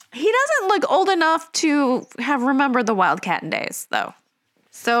 He doesn't look old enough to have remembered the Wildcat days, though.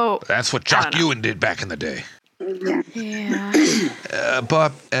 So that's what Jock Ewan did back in the day. Yeah.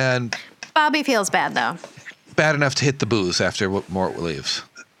 Bobby feels bad, though. Bad enough to hit the booze after Mort leaves.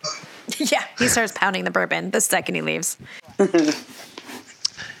 Yeah, he starts pounding the bourbon the second he leaves.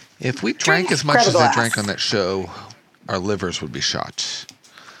 If we drank as much as they drank on that show, our livers would be shot.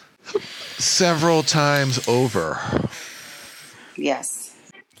 Several times over. Yes.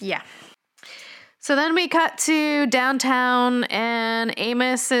 Yeah. So then we cut to downtown, and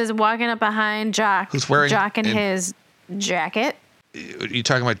Amos is walking up behind Jock. Who's wearing Jock in his jacket. You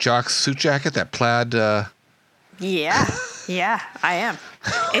talking about Jock's suit jacket, that plaid? Yeah, I am.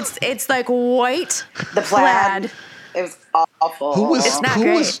 It's like white The plaid. It was awful. Who was It's not who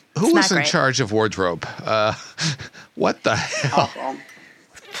great. was who It's was not in great. charge of wardrobe? What the hell? awful?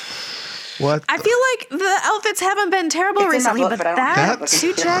 What? I feel like the outfits haven't been terrible It's in my recently, book, but but I don't have that it.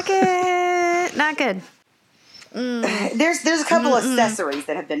 suit jacket, not good. There's a couple accessories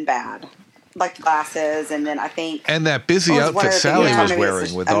that have been bad, like the glasses, and then I think And that busy what was one outfit other thing? Sally Yeah, was maybe it's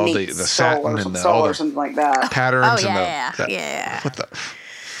wearing a with all meat the sole satin or and some the, sole all or the something like that. patterns Oh, and yeah, the yeah. what the.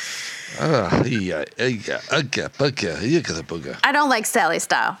 Booga. I don't like Sally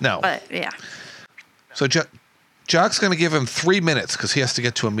style. No. But yeah. So Jock's going to give him 3 minutes because he has to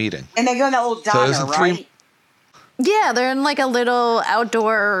get to a meeting. And they go in that little diner, isn't right? Yeah, they're in like a little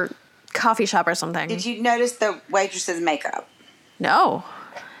outdoor coffee shop or something. Did you notice the waitress's makeup? No.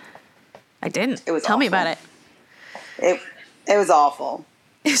 I didn't. It was Tell me awful. about it. It was awful.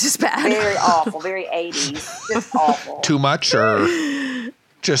 It's just bad. Very awful. Very 80s. Just awful. Too much or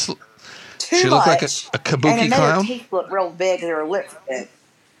just Too she much. looked like a And kabuki it made clown? her teeth look real big and her lips big.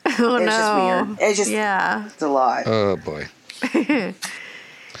 Oh It's no. just weird. It's just Yeah. it's a lot. Oh boy.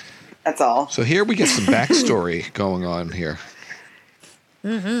 That's all. So here we get some backstory going on here.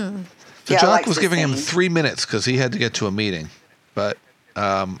 Mm-hmm. So Yeah, I Jock like was this giving him scene. 3 minutes because he had to get to a meeting. But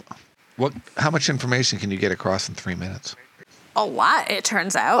how much information can you get across in 3 minutes? A lot, it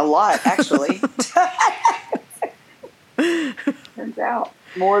turns A out. lot, actually. Turns out.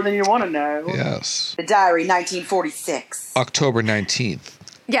 More than you want to know. Yes. The Diary, 1946. October 19th.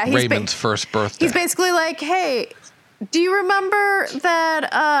 Yeah, Raymond's first birthday. he's basically like, hey, do you remember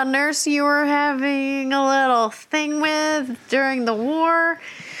that nurse you were having a little thing with during the war?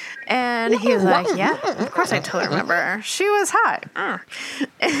 And he was like, yeah, of course I totally remember her. She was hot.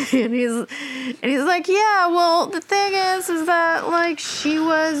 And he's like, yeah, well, the thing is that, like, she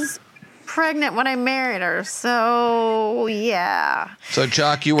was pregnant when I married her. So, yeah. So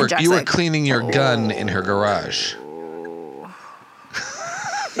Jock, you were Jock's you were like, cleaning your gun in her garage.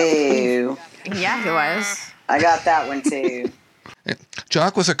 Ew. Yeah, he was. I got that one too.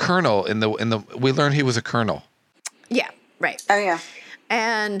 Jock was a colonel in the we learned he was a colonel. Yeah, right. Oh, yeah.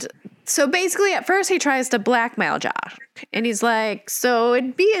 And so basically, at first, he tries to blackmail Jock. And he's like, so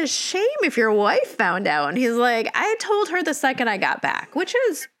it'd be a shame if your wife found out. And he's like, I told her the second I got back, which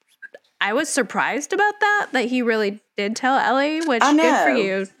is, I was surprised about that he really did tell Ellie, which I know. good for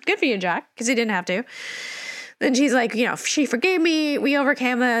you. Good for you, Jock, because he didn't have to. Then she's like, she forgave me. We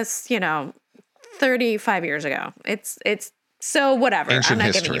overcame this, 35 years ago. It's so whatever. Ancient I'm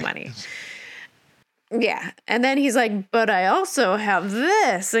not history. giving you money. Yeah. And then he's like, but I also have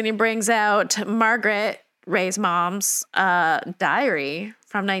this. And he brings out Margaret, Ray's mom's diary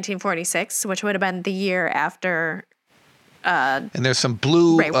from 1946, which would have been the year after. And there's some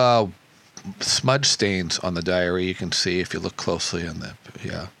blue Right. smudge stains on the diary you can see if you look closely on that.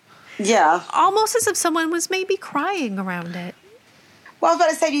 Yeah. Yeah. Almost as if someone was maybe crying around it. Well, I was about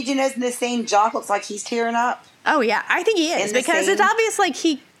to say, did you notice in this scene, Jock looks like he's tearing up? Oh, yeah. I think he is. In the Because scene? it's obvious like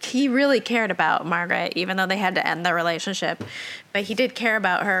he really cared about Margaret, even though they had to end the relationship. But he did care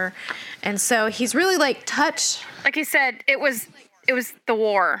about her. And so he's really like touched. Like he said, it was the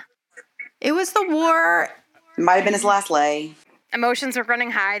war. It was the war. Might have been his last lay. Emotions were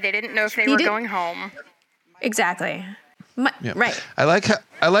running high. They didn't know if they He were did- going home. Exactly. Yeah. Right. I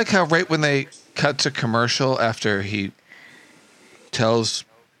like how right when they cut to commercial after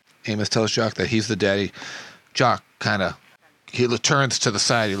Amos tells Jock that he's the daddy, Jock he turns to the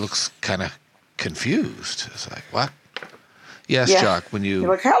side. He looks kind of confused. It's like, what? Yes, Yeah. Jock. When you You're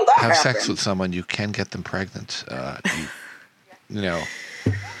like, how'd that have sex happen? with someone, you can get them pregnant.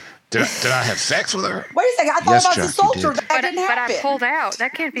 Did I have sex with her? Wait a second. I thought Yes, about the Jock, you soldier. did. That But, didn't but I happen. pulled out.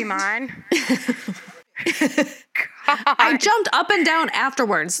 That can't be mine. I jumped up and down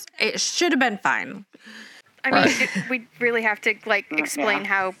afterwards. It should have been fine. I mean, we really have to explain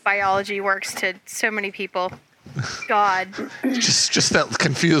how biology works to so many people. God, Just that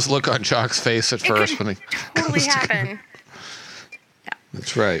confused look on Jock's face at first when he totally happen.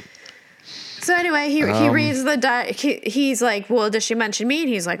 That's right. So anyway, he reads the he's like, well, does she mention me? And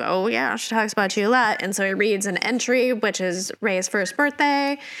he's like, oh yeah, she talks about you a lot. And so he reads an entry, which is Ray's first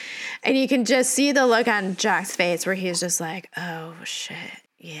birthday, and you can just see the look on Jock's face where he's just like, oh shit,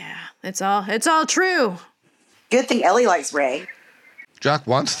 yeah, it's all true. Good thing Ellie likes Ray. Jock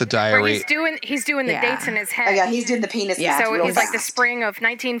wants the Where diary. he's doing the Yeah. dates in his Oh, head. yeah, he's doing the penis Yeah. math So real it was like the fast. spring of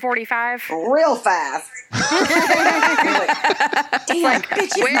 1945. Real fast. You're like, damn,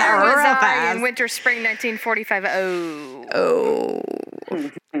 bitch, you Where know was real I fast. in winter, spring 1945? Oh. Oh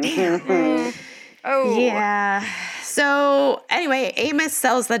Oh. yeah. So anyway, Amos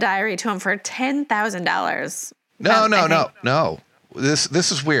sells the diary to him for $10,000. No.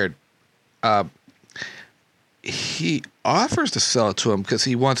 This is weird. He offers to sell it to him because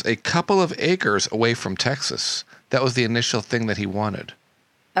he wants a couple of acres away from Texas. That was the initial thing that he wanted.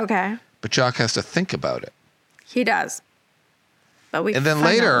 Okay. But Jock has to think about it. He does. But and then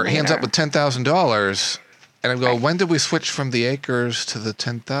later, he ends up with $10,000. And I go, when did we switch from the acres to the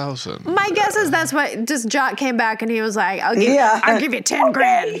 10,000? My guess is that's what just Jock came back and he was like, I'll give you 10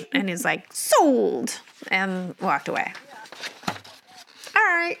 grand. And he's like, sold. And walked away. All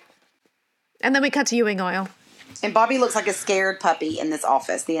right. And then we cut to Ewing Oil. And Bobby looks like a scared puppy in this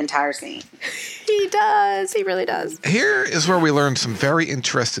office the entire scene. He does. He really does. Here is where we learn some very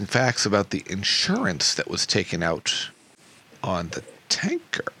interesting facts about the insurance that was taken out on the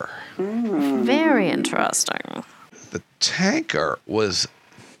tanker. Very interesting. The tanker was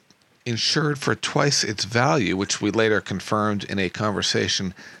insured for twice its value, which we later confirmed in a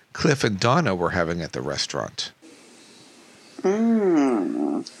conversation Cliff and Donna were having at the restaurant.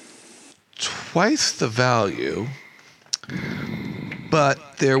 Twice the value,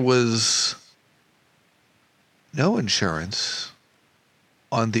 but there was no insurance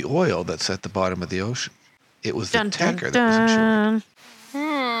on the oil that's at the bottom of the ocean. It was the tanker that was insured.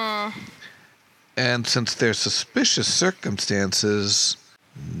 And since there's suspicious circumstances,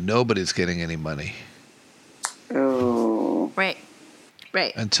 nobody's getting any money. Oh. Right.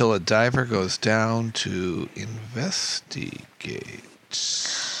 Until a diver goes down to investigate.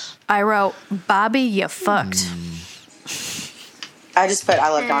 I wrote, Bobby, you fucked. I just put, I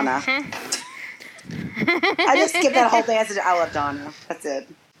love Donna. I just skipped that whole thing. I said, I love Donna. That's it.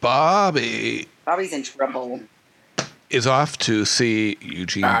 Bobby's in trouble. Is off to see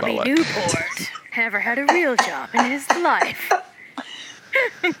Eugene Bobby Bullock. Newport never had a real job in his life.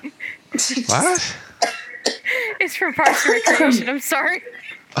 What? It's from Parks and Recreation. I'm sorry.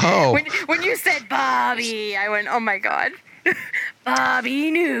 Oh. When you said Bobby, I went, oh my God.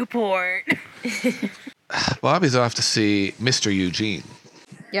 Bobby Newport. Bobby's off to see Mr. Eugene.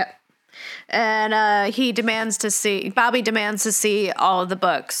 Yep. And Bobby demands to see all of the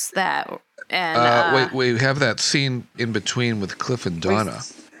books that, and wait, we have that scene in between with Cliff and Donna.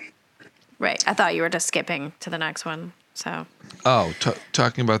 Right. I thought you were just skipping to the next one. So. Oh,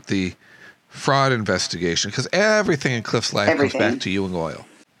 talking about the fraud investigation, because everything in Cliff's life comes back to Ewing Oil.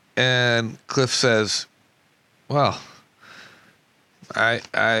 And Cliff says, well, I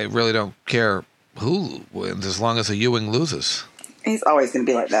really don't care who wins as long as a Ewing loses. He's always going to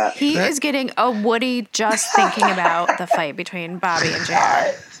be like that. He is getting a Woody just thinking about the fight between Bobby and JR.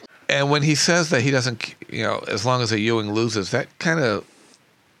 And when he says that he doesn't, as long as a Ewing loses, that kind of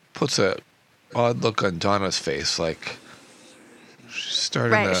puts a odd look on Donna's face, like she's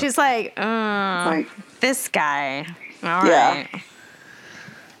starting right. She's like, this guy. All right.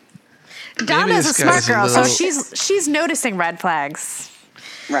 Donna's a smart girl, so she's noticing red flags.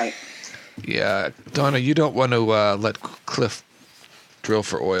 Right. Yeah, Donna, you don't want to let Cliff drill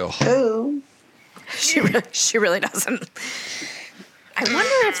for oil. Ooh. She really doesn't. I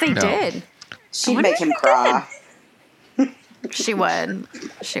wonder if they did. She'd make him cry. She would.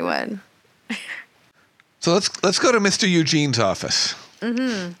 So let's go to Mr. Eugene's office.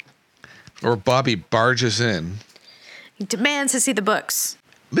 Mm-hmm. Or Bobby barges in. He demands to see the books.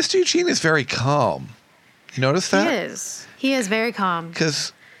 Mr. Eugene is very calm. You notice that? He is very calm.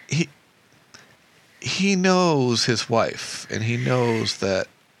 Because he knows his wife, and he knows that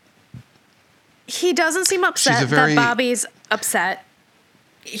he doesn't seem upset that Bobby's upset.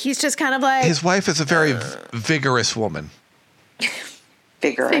 He's just kind of like... His wife is a very vigorous woman.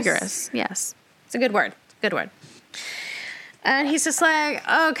 Vigorous, yes. It's a good word. Good word. And he's just like,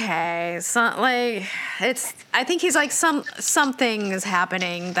 okay, so like I think he's like something is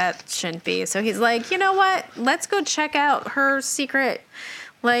happening that shouldn't be. So he's like, you know what? Let's go check out her secret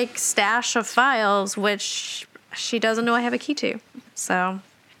like stash of files, which she doesn't know I have a key to. So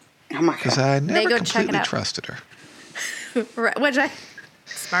oh my God. Because I never completely trusted her.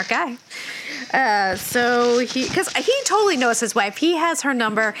 Smart guy. So because he totally knows his wife. He has her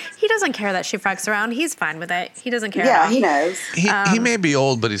number. He doesn't care that she fucks around. He's fine with it. He doesn't care. Yeah, he knows. He may be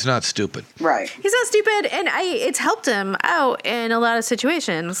old, but he's not stupid. Right. He's not stupid, and it's helped him out in a lot of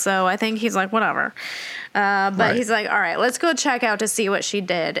situations. So I think he's like, whatever. But he's like, all right, let's go check out to see what she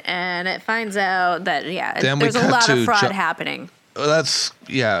did. And it finds out that, there's a lot of fraud happening.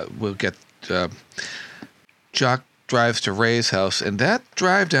 We'll get Jock drives to Ray's house, and that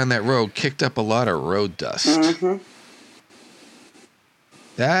drive down that road kicked up a lot of road dust. Mm-hmm.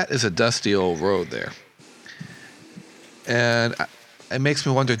 That is a dusty old road there. And it makes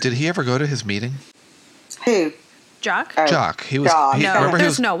me wonder, did he ever go to his meeting? Who? Jock? Jock. He was. Jock. No, remember he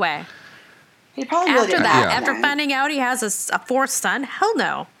there's was, no way. He probably really After didn't that, like after him. finding out he has a fourth son, hell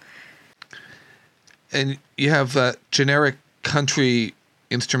no. and you have generic country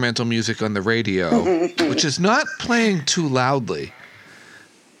instrumental music on the radio, which is not playing too loudly.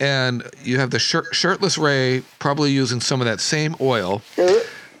 And you have the shirtless Ray probably using some of that same oil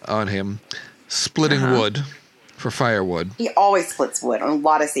on him, splitting wood for firewood. He always splits wood on a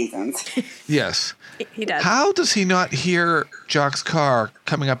lot of seasons. Yes. He does. How does he not hear Jock's car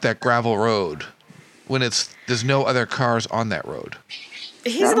coming up that gravel road when there's no other cars on that road?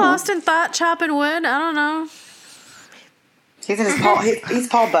 He's lost in thought chopping wood. I don't know. He's in he's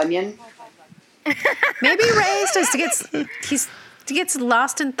Paul Bunyan. Maybe Ray gets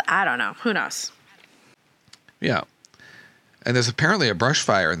lost in. I don't know. Who knows? Yeah. And there's apparently a brush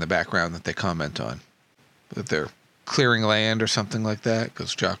fire in the background that they comment on. That they're clearing land or something like that.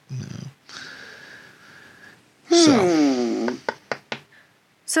 Because Jock. So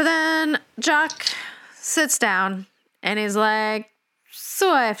then Jock sits down and he's like,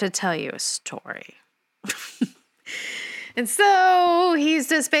 so I have to tell you a story. And so he's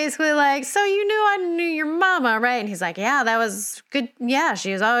just basically like, so I knew your mama, right? And he's like, yeah, that was good. Yeah,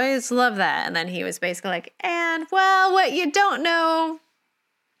 she was always loved that. And then he was basically like, and well, what you don't know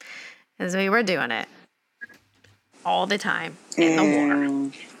is we were doing it all the time in the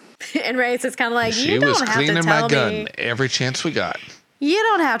war. And Ray's just kind of like, she you was don't have to cleaning tell my gun me. every chance we got. You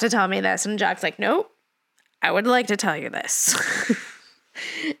don't have to tell me this. And Jock's like, nope, I would like to tell you this.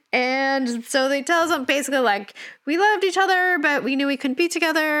 And so they tell us basically like, we loved each other, but we knew we couldn't be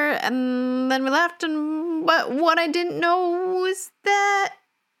together. And then we left. And what I didn't know was that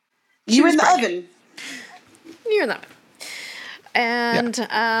You were in the oven. you're in the oven. And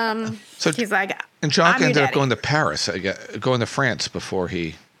So he's like, And Jock I'm your ended up daddy. going to Paris, going to France before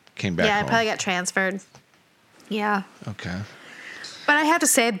he came back Yeah, I home. probably got transferred. Yeah. Okay. But I have to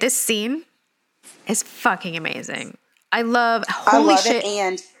say, this scene is fucking amazing. I love it,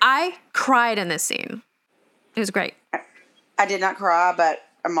 and I cried in this scene. It was great. I did not cry, but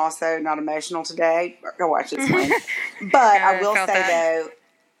I'm also not emotional today. Go watch this one. But I will say, though,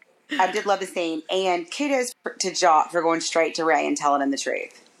 I did love the scene, and kudos to Jock for going straight to Ray and telling him the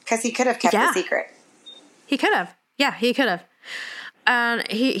truth. Because he could have kept the secret. He could have. Yeah, he could have. And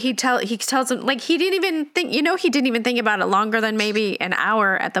he tells him, like, he didn't even think about it longer than maybe an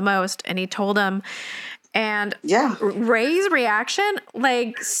hour at the most. And he told him, and Ray's reaction,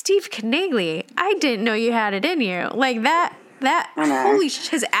 like, Steve Caniglia, I didn't know you had it in you. Like that holy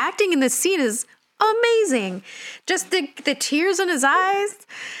his acting in this scene is amazing. Just the tears in his eyes.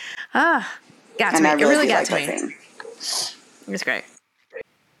 Got to me. It really got to me. It was great.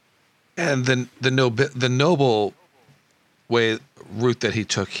 And then the noble route that he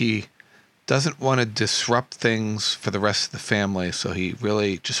took, he doesn't want to disrupt things for the rest of the family, so he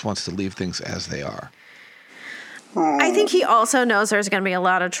really just wants to leave things as they are. I think he also knows there's going to be a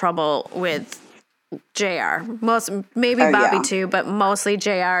lot of trouble with JR. Maybe Bobby too, but mostly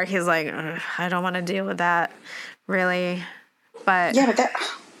JR. He's like, I don't want to deal with that, really. But yeah, but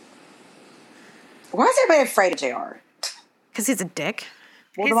why is everybody afraid of JR? Because he's a dick.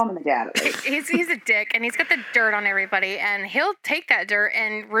 Well, the mom and the dad. He's a dick, and he's got the dirt on everybody, and he'll take that dirt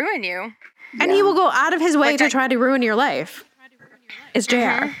and ruin you. And he will go out of his way to try to ruin your life. It's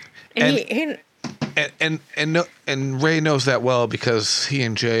JR. And Ray knows that well because he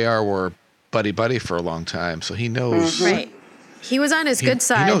and JR were buddy for a long time, so he knows. Right. He was on his good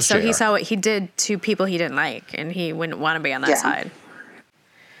side, so JR. he saw what he did to people he didn't like, and he wouldn't want to be on that side.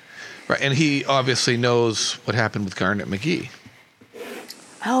 Right, and he obviously knows what happened with Garnet McGee.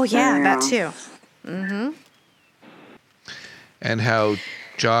 Oh, yeah, that too. Mm-hmm. And how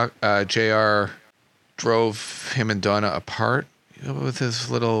JR drove him and Donna apart, with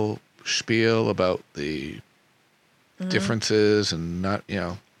his little spiel about the differences and not,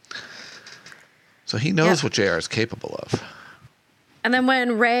 So he knows what JR is capable of. And then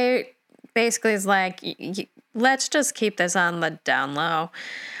when Ray basically is like, let's just keep this on the down low,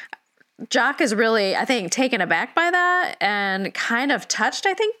 Jock is really, I think, taken aback by that and kind of touched,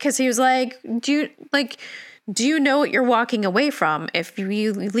 I think, because he was like, do you know what you're walking away from if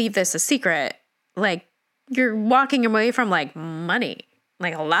you leave this a secret? Like, you're walking away from, like, money,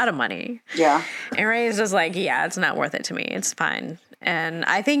 like a lot of money. Yeah. And Ray is just like, yeah, it's not worth it to me. It's fine. And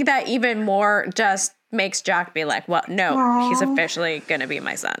I think that even more just makes Jock be like, well, no, he's officially going to be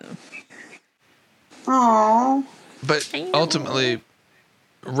my son. Aww. But ultimately,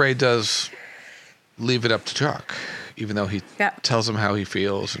 Ray does leave it up to Jock, even though he tells him how he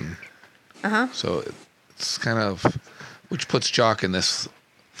feels. And so it's kind of, which puts Jock in this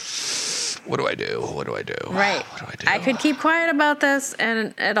What do I do? What do I do? Right. What do I do? I could keep quiet about this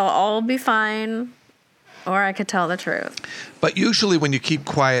and it'll all be fine, or I could tell the truth. But usually when you keep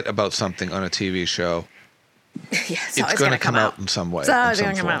quiet about something on a TV show, Yes, it's going to come out in some way. It's always in some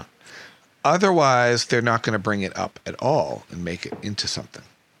going to come form. out. Otherwise, they're not going to bring it up at all and make it into something.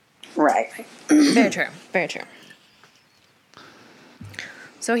 Right. Very true. Very true.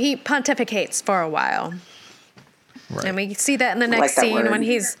 So he pontificates for a while. Right. And we see that in the like next that scene word. when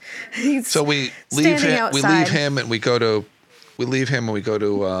he's So we leave standing him. We outside. leave him, and we go to.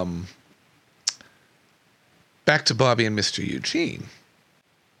 Back to Bobby and Mr. Eugene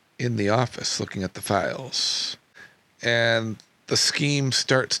in the office, looking at the files, and the scheme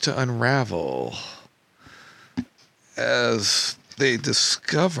starts to unravel as they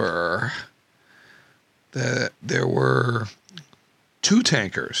discover that there were 2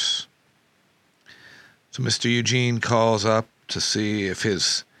 tankers. So Mr. Eugene calls up to see if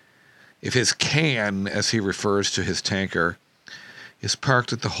his can, as he refers to his tanker, is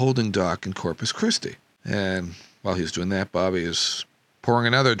parked at the holding dock in Corpus Christi. And while he's doing that, Bobby is pouring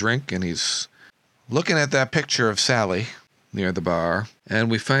another drink, and he's looking at that picture of Sally near the bar. And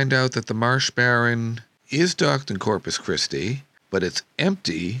we find out that the Marsh Baron is docked in Corpus Christi, but it's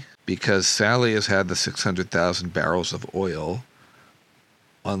empty because Sally has had the 600,000 barrels of oil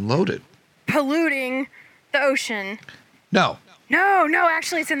unloaded. Polluting the ocean. No. No,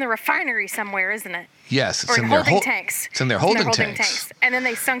 actually it's in the refinery somewhere, isn't it? Yes, it's Or in in their holding tanks. It's in their holding tanks. And then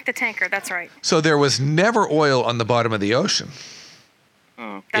they sunk the tanker, that's right. So there was never oil on the bottom of the ocean.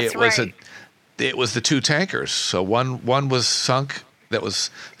 That's it was right. It was the 2 tankers. So one was sunk that was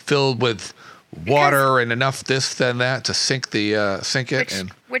filled with water and enough this then that to sink it.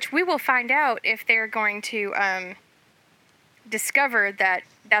 Which we will find out if they're going to discover that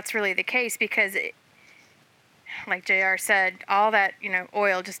that's really the case, because like JR said, all that,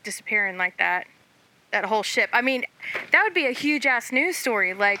 oil just disappearing like that whole ship. I mean, that would be a huge ass news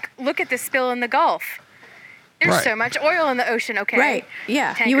story. Like, look at the spill in the Gulf. There's Right. so much oil in the ocean. Okay. Right.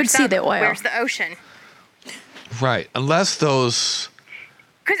 Yeah. Tanker You would see sunk. the oil. Where's the ocean? Right. Unless those.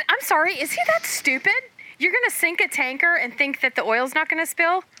 Because, I'm sorry, is he that stupid? You're going to sink a tanker and think that the oil's not going to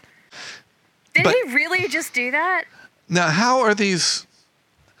spill? Did But- he really just do that? Now, how is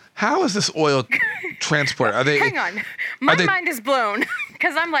this oil transported? Are they? Hang on. My mind is blown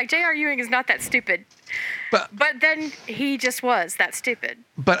because I'm like, J.R. Ewing is not that stupid. But then he just was that stupid.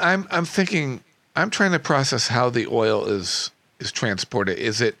 But I'm thinking, I'm trying to process how the oil is transported.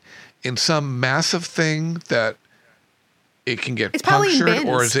 Is it in some massive thing that it can get It's probably in punctured,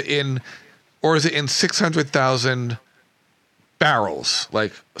 or bins. is it in 600,000 barrels,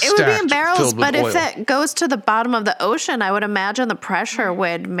 like It would be in stacked, barrels, filled with but if oil? that goes to the bottom of the ocean, I would imagine the pressure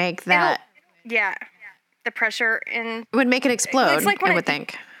would make that Yeah. The pressure in. would make it explode. It's like when I would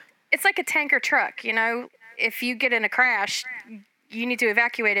think. It's like a tanker truck, If you get in a crash, you need to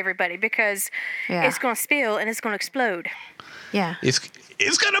evacuate everybody because Yeah. it's going to spill and it's going to explode. Yeah. It's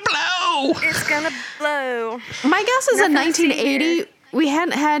gonna blow. It's going to blow. My guess is in Nothing to see 1980, we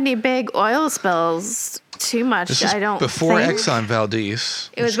hadn't had any big oil spills too much. This is I don't before think. Exxon Valdez.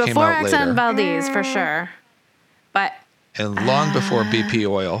 It was which came before out Exxon later, Valdez for sure. But and long before BP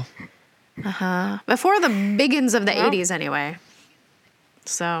oil. before the biggins of the 80s anyway.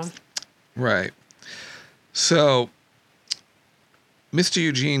 So, Right. So, Mr.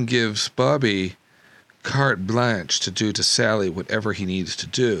 Eugene gives Bobby carte blanche to do to Sally whatever he needs to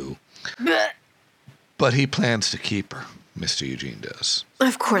do. But he plans to keep her, Mr. Eugene does.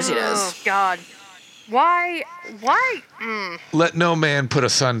 of course he Oh, does. God. Why? Let no man put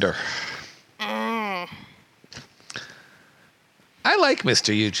asunder. I like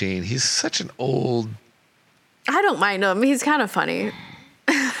Mr. Eugene. He's such an old... I don't mind him. He's kind of funny.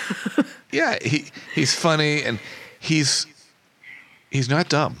 Yeah, he's funny, and he's not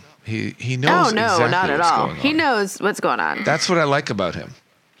dumb. He knows Oh, no, exactly not at what's all. going He on. knows what's going on. That's what I like about him.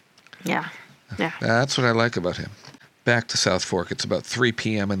 Yeah. Yeah. That's what I like about him. Back to South Fork. It's about 3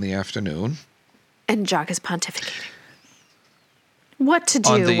 p.m. in the afternoon. And Jock is pontificating. What to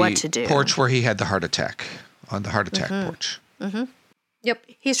On do, the what to do. porch where he had the heart attack. On the heart attack porch. Yep.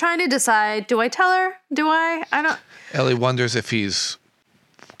 He's trying to decide, do I tell her? Do I? I don't. Ellie wonders if he's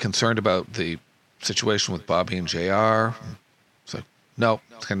concerned about the situation with Bobby and JR. It's like, no,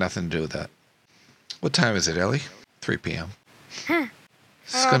 it's got nothing to do with that. What time is it, Ellie? 3 p.m.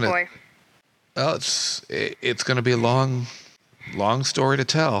 It's Oh, boy. Well, it's going to be a long story to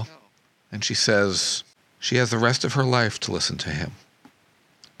tell. And she says she has the rest of her life to listen to him.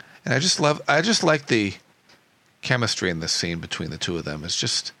 And I just like the chemistry in this scene between the two of them. It's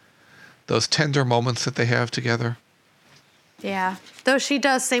just those tender moments that they have together. Yeah. Though she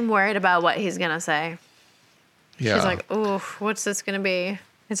does seem worried about what he's going to say. Yeah. She's like, "Ooh, what's this going to be?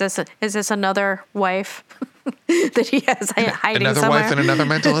 Is this another wife that he has hiding another somewhere? wife in another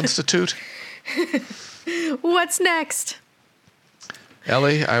mental institute? What's next?"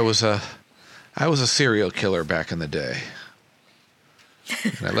 Ellie, I was a serial killer back in the day.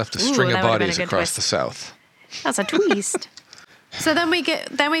 And I left a string of that would've been a bodies good across twist. the South. That's a twist. So then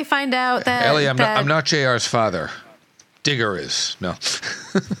we find out that Ellie, I'm not JR's father. Digger is. No.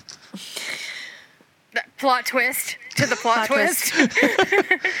 That plot twist to the plot twist.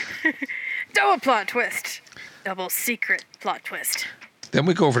 Double plot twist. Double secret plot twist. Then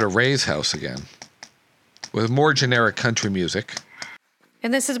we go over to Ray's house again with more generic country music.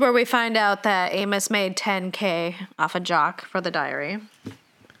 And this is where we find out that Amos made $10K off a jock for the diary.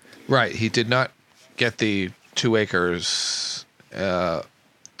 Right. He did not get the 2 acres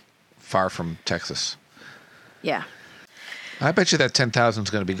far from Texas. Yeah. I bet you that 10,000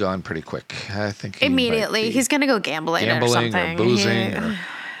 is going to be gone pretty quick. I think he Immediately. might be He's going to go gambling or something. or boozing.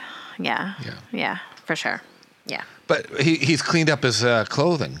 Yeah, for sure. Yeah. But he's cleaned up his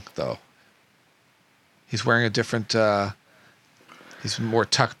clothing, though. He's wearing a different... he's more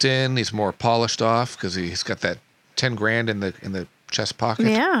tucked in. He's more polished off because he's got that 10 grand in the chest pocket.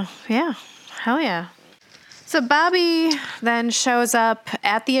 Yeah. Hell yeah. So Bobby then shows up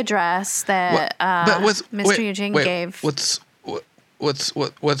at the address that Mr. Eugene gave.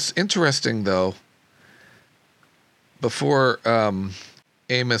 What's interesting though, before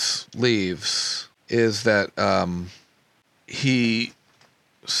Amos leaves, is that he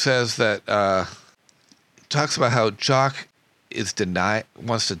says that talks about how Jock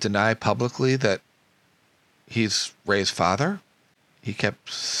wants to deny publicly that he's Ray's father. He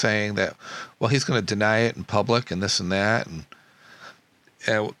kept saying that, well, he's going to deny it in public and this and that. And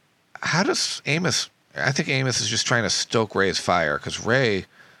how does Amos... I think Amos is just trying to stoke Ray's fire because Ray...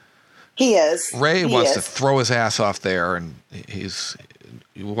 He is. Ray wants to throw his ass off there, and he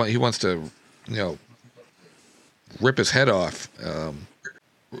wants to, rip his head off.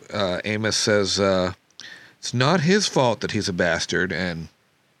 Amos says it's not his fault that he's a bastard, and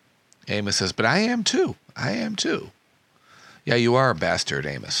Amos says, but I am too. Yeah, you are a bastard,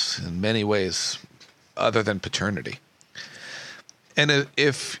 Amos, in many ways other than paternity. And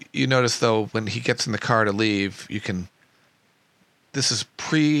if you notice, though, when he gets in the car to leave, this is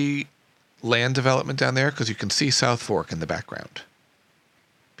pre-land development down there because you can see South Fork in the background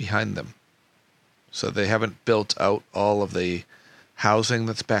behind them. So they haven't built out all of the housing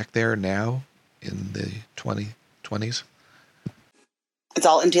that's back there now in the 2020s. It's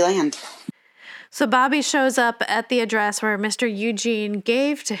all empty land. So Bobby shows up at the address where Mr. Eugene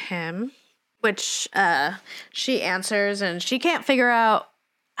gave to him, which she answers, and she can't figure out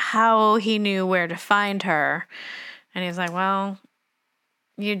how he knew where to find her. And he's like, well,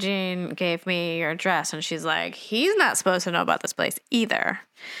 Eugene gave me your address. And she's like, he's not supposed to know about this place either.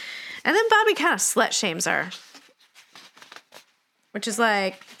 And then Bobby kind of slut shames her, which is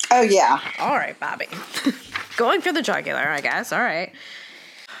like, oh, yeah. All right, Bobby. Going for the jugular, I guess. All right.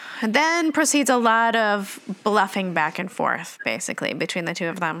 And then proceeds a lot of bluffing back and forth, basically, between the two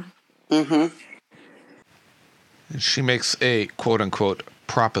of them. Mm-hmm. She makes a quote-unquote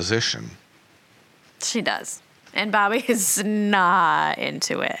proposition. She does. And Bobby is not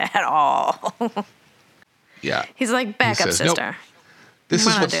into it at all. Yeah. He's like, back up, sister. Nope.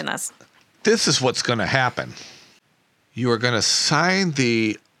 We're not doing this. This is what's going to happen. You are going to sign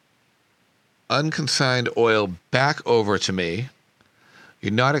the unconsigned oil back over to me.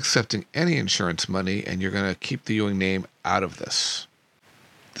 You're not accepting any insurance money, and you're going to keep the Ewing name out of this.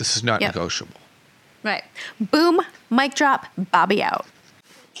 This is not negotiable. Right. Boom, mic drop, Bobby out.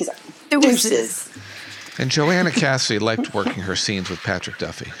 He's like, deuces. And Joanna Cassidy liked working her scenes with Patrick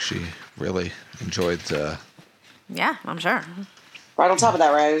Duffy. She really enjoyed... Yeah, I'm sure. Right on top of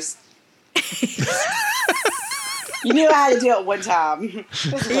that, Rose. You knew I had to do it one time.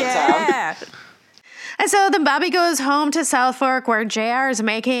 Yeah. And so then Bobby goes home to South Fork where JR is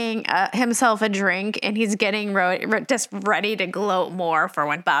making himself a drink, and he's getting just ready to gloat more for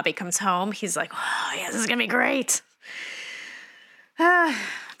when Bobby comes home. He's like, oh, yeah, this is going to be great.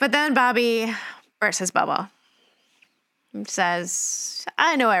 But then Bobby bursts his bubble. He says,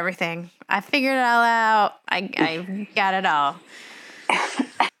 I know everything. I figured it all out. I got it all.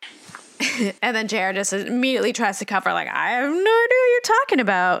 And then JR just immediately tries to cover, like, I have no idea what you're talking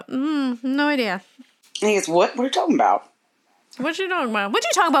about. No idea. And he goes, what are you talking about? What you talking about? What you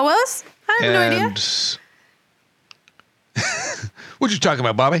talking about, Willis? I have no idea. What you talking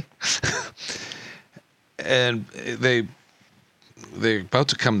about, Bobby? And they're about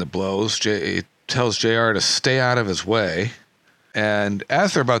to come to blows. He tells JR to stay out of his way. And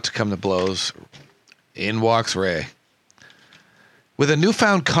as they're about to come to blows, in walks Ray. With a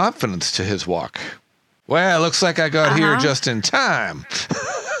newfound confidence to his walk. Well, looks like I got here just in time.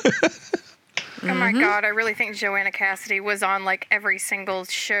 Oh my God, I really think Joanna Cassidy was on like every single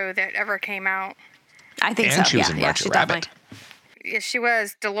show that ever came out. I think And so. she was in Yeah, Roger she Rabbit. Yeah, she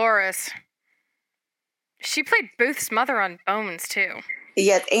was. Dolores. She played Booth's mother on Bones, too.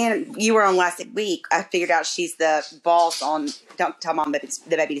 Yes, and you were on last week. I figured out she's the boss on Don't Tell Mom the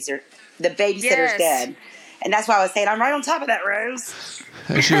Babysitter. The Babysitter's Yes. Dead. And that's why I was saying I'm right on top of that, Rose.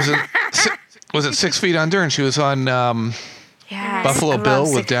 And she was in, was it 6 Feet Under? And she was on Yes, Buffalo I love Bill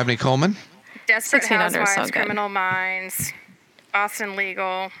with Six- Dabney Coleman. Desperate 6 Feet Under is so Housewives, good. Criminal Minds, Boston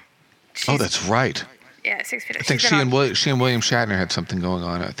Legal. Oh, that's right. Yeah, 6 Feet Under. I think She's she been and, on, she and William Shatner had something going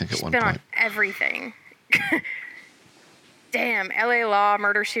on, I think, at she's one been point. on everything. Damn, L.A. Law,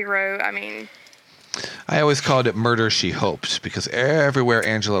 Murder, She Wrote. I mean, I always called it Murder, She Hoped, because everywhere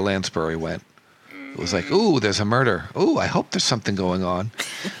Angela Lansbury went, it was like, ooh, there's a murder. Ooh, I hope there's something going on.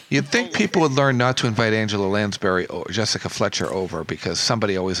 You'd think people would learn not to invite Angela Lansbury or Jessica Fletcher over because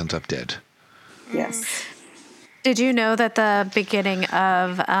somebody always ends up dead. Yes. Did you know that the beginning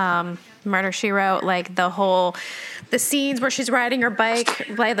of Murder, She Wrote, like the scenes where she's riding her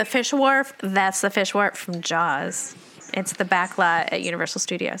bike by the fish wharf, that's the fish wharf from Jaws. It's the back lot at Universal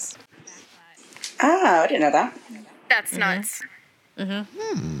Studios. Oh, I didn't know that. that's nuts.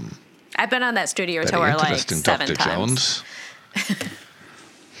 I've been on that studio Very tour like interesting, 7 Dr. times.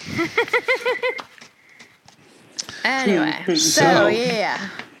 Jones. Anyway, So- yeah.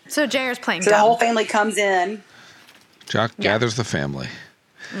 So JR's playing So the whole dumb. family comes in. Jock gathers the family.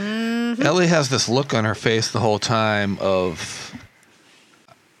 Ellie has this look on her face the whole time of,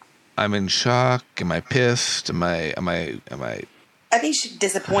 I'm in shock. Am I pissed? Am I? I think she's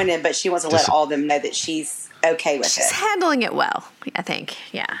disappointed, but she wants to let all of them know that she's okay with She's it. handling it well, I think.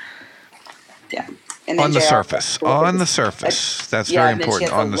 Yeah. Yeah. And then On the JR surface. On the surface. That's very and then important.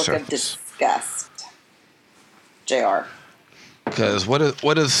 She has On a the look of surface. disgust. JR. Because what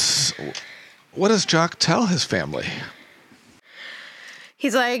does Jock tell his family?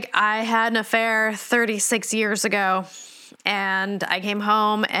 He's like, I had an affair 36 years ago, and I came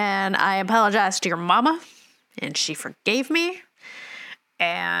home and I apologized to your mama, and she forgave me.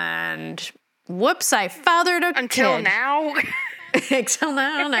 And whoops, I fathered a Until kid. now. Until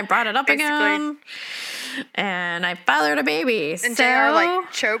now, and I brought it up Basically. again. And I fathered a baby. And so, JR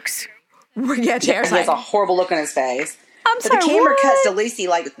like chokes. yeah, JR's He has like, a horrible look on his face. I'm But sorry, the camera what? cuts to Lucy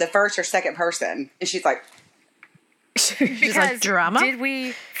like the first or second person, and she's like, She's Because like, drama? did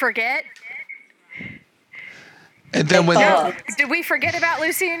we forget? And then when Did we forget about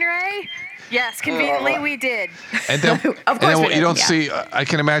Lucy and Ray? Yes, conveniently we did. and then, Of and course then we what you did, don't yeah. see, I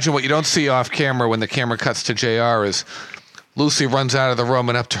can imagine what you don't see off camera when the camera cuts to JR is Lucy runs out of the room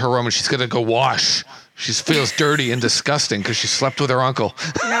and up to her room and she's gonna go wash. She feels dirty and disgusting because she slept with her uncle.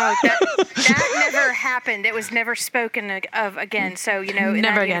 No, that never happened. It was never spoken of again. So, you know, in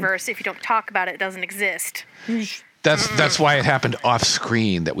Never that again. universe, if you don't talk about it, it doesn't exist. That's why it happened off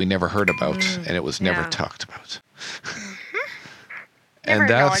screen that we never heard about and it was never Yeah. talked about. Never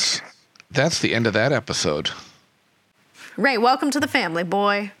And that's the end of that episode. Ray, welcome to the family,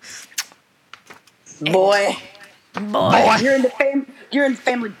 boy. "Boy, Boy. you're in the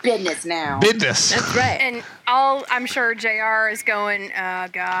family business now." Business. Right. And I'm sure JR is going, oh,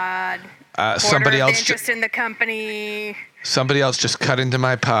 God. Somebody Quarter of else. interest in the company. Somebody else just cut into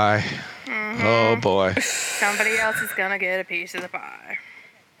my pie. Oh boy. Somebody else is going to get a piece of the pie.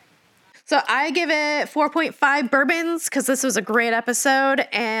 So I give it 4.5 bourbons because this was a great episode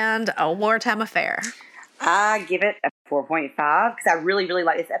and a wartime affair. I give it a 4.5 because I really, really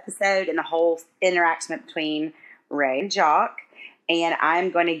like this episode and the whole interaction between Ray and Jock. And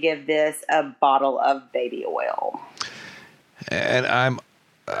I'm going to give this a bottle of baby oil. And I'm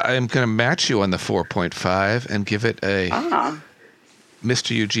going to match you on the 4.5 and give it a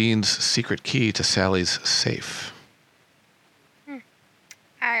Mr. Eugene's secret key to Sally's safe.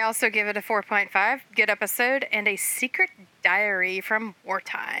 I also give it a 4.5. Good episode and a secret diary from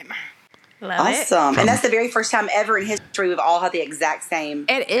wartime. Love it. Awesome. And that's the very first time ever in history we've all had the exact same.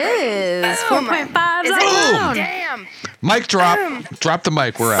 It is. Boom. 4.5 Is is it? alone. Damn. Mic drop. Drop the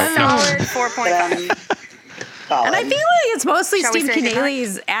mic. We're out. No. Solid 4.5. Solid. And I feel like it's mostly Shall we Steve say goodnight?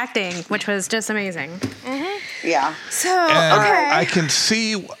 Keneally's acting, which was just amazing. Yeah. So, And okay. I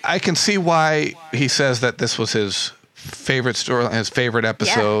can see why he says that this was his favorite story, his favorite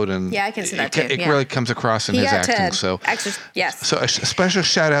episode, and Yeah, I can see that too, It yeah. really comes across in He his got to acting. So, yes. so a special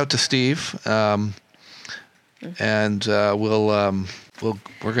shout out to Steve, and we're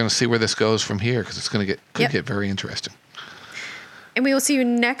going to see where this goes from here because it's going to get very interesting. And we will see you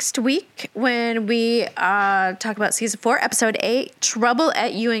next week when we talk about season 4, episode 8, Trouble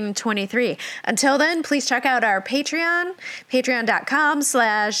at Ewing 23. Until then, please check out our Patreon,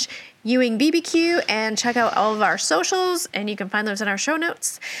 patreon.com/EwingBBQ, and check out all of our socials, and you can find those in our show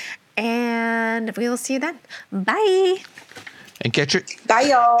notes. And we will see you then. Bye. And get your Bye,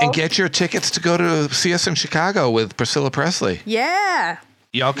 y'all. And get your tickets to go to see us in Chicago with Priscilla Presley. Yeah.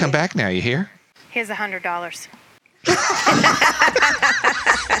 Y'all come back now, you hear? Here's $100.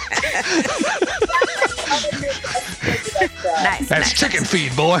 Nice. That's chicken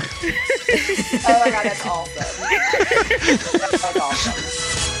feed, boy. Oh my God, that's awesome. That's awesome.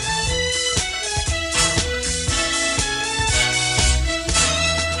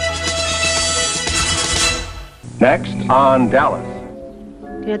 Next on Dallas.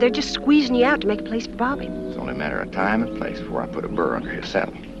 You know, they're just squeezing you out to make a place for Bobby. It's only a matter of time and place before I put a burr under his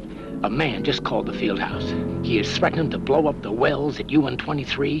saddle. A man just called the field house. He is threatening to blow up the wells at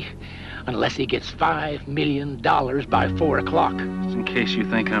UN-23 unless he gets $5 million by 4 o'clock. Just in case you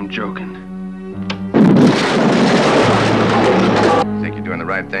think I'm joking. Think you're doing the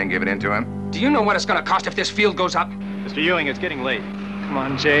right thing, give it in to him? Do you know what it's gonna cost if this field goes up? Mr. Ewing, it's getting late. Come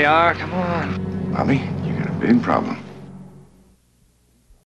on, JR, come on. Bobby, you got a big problem.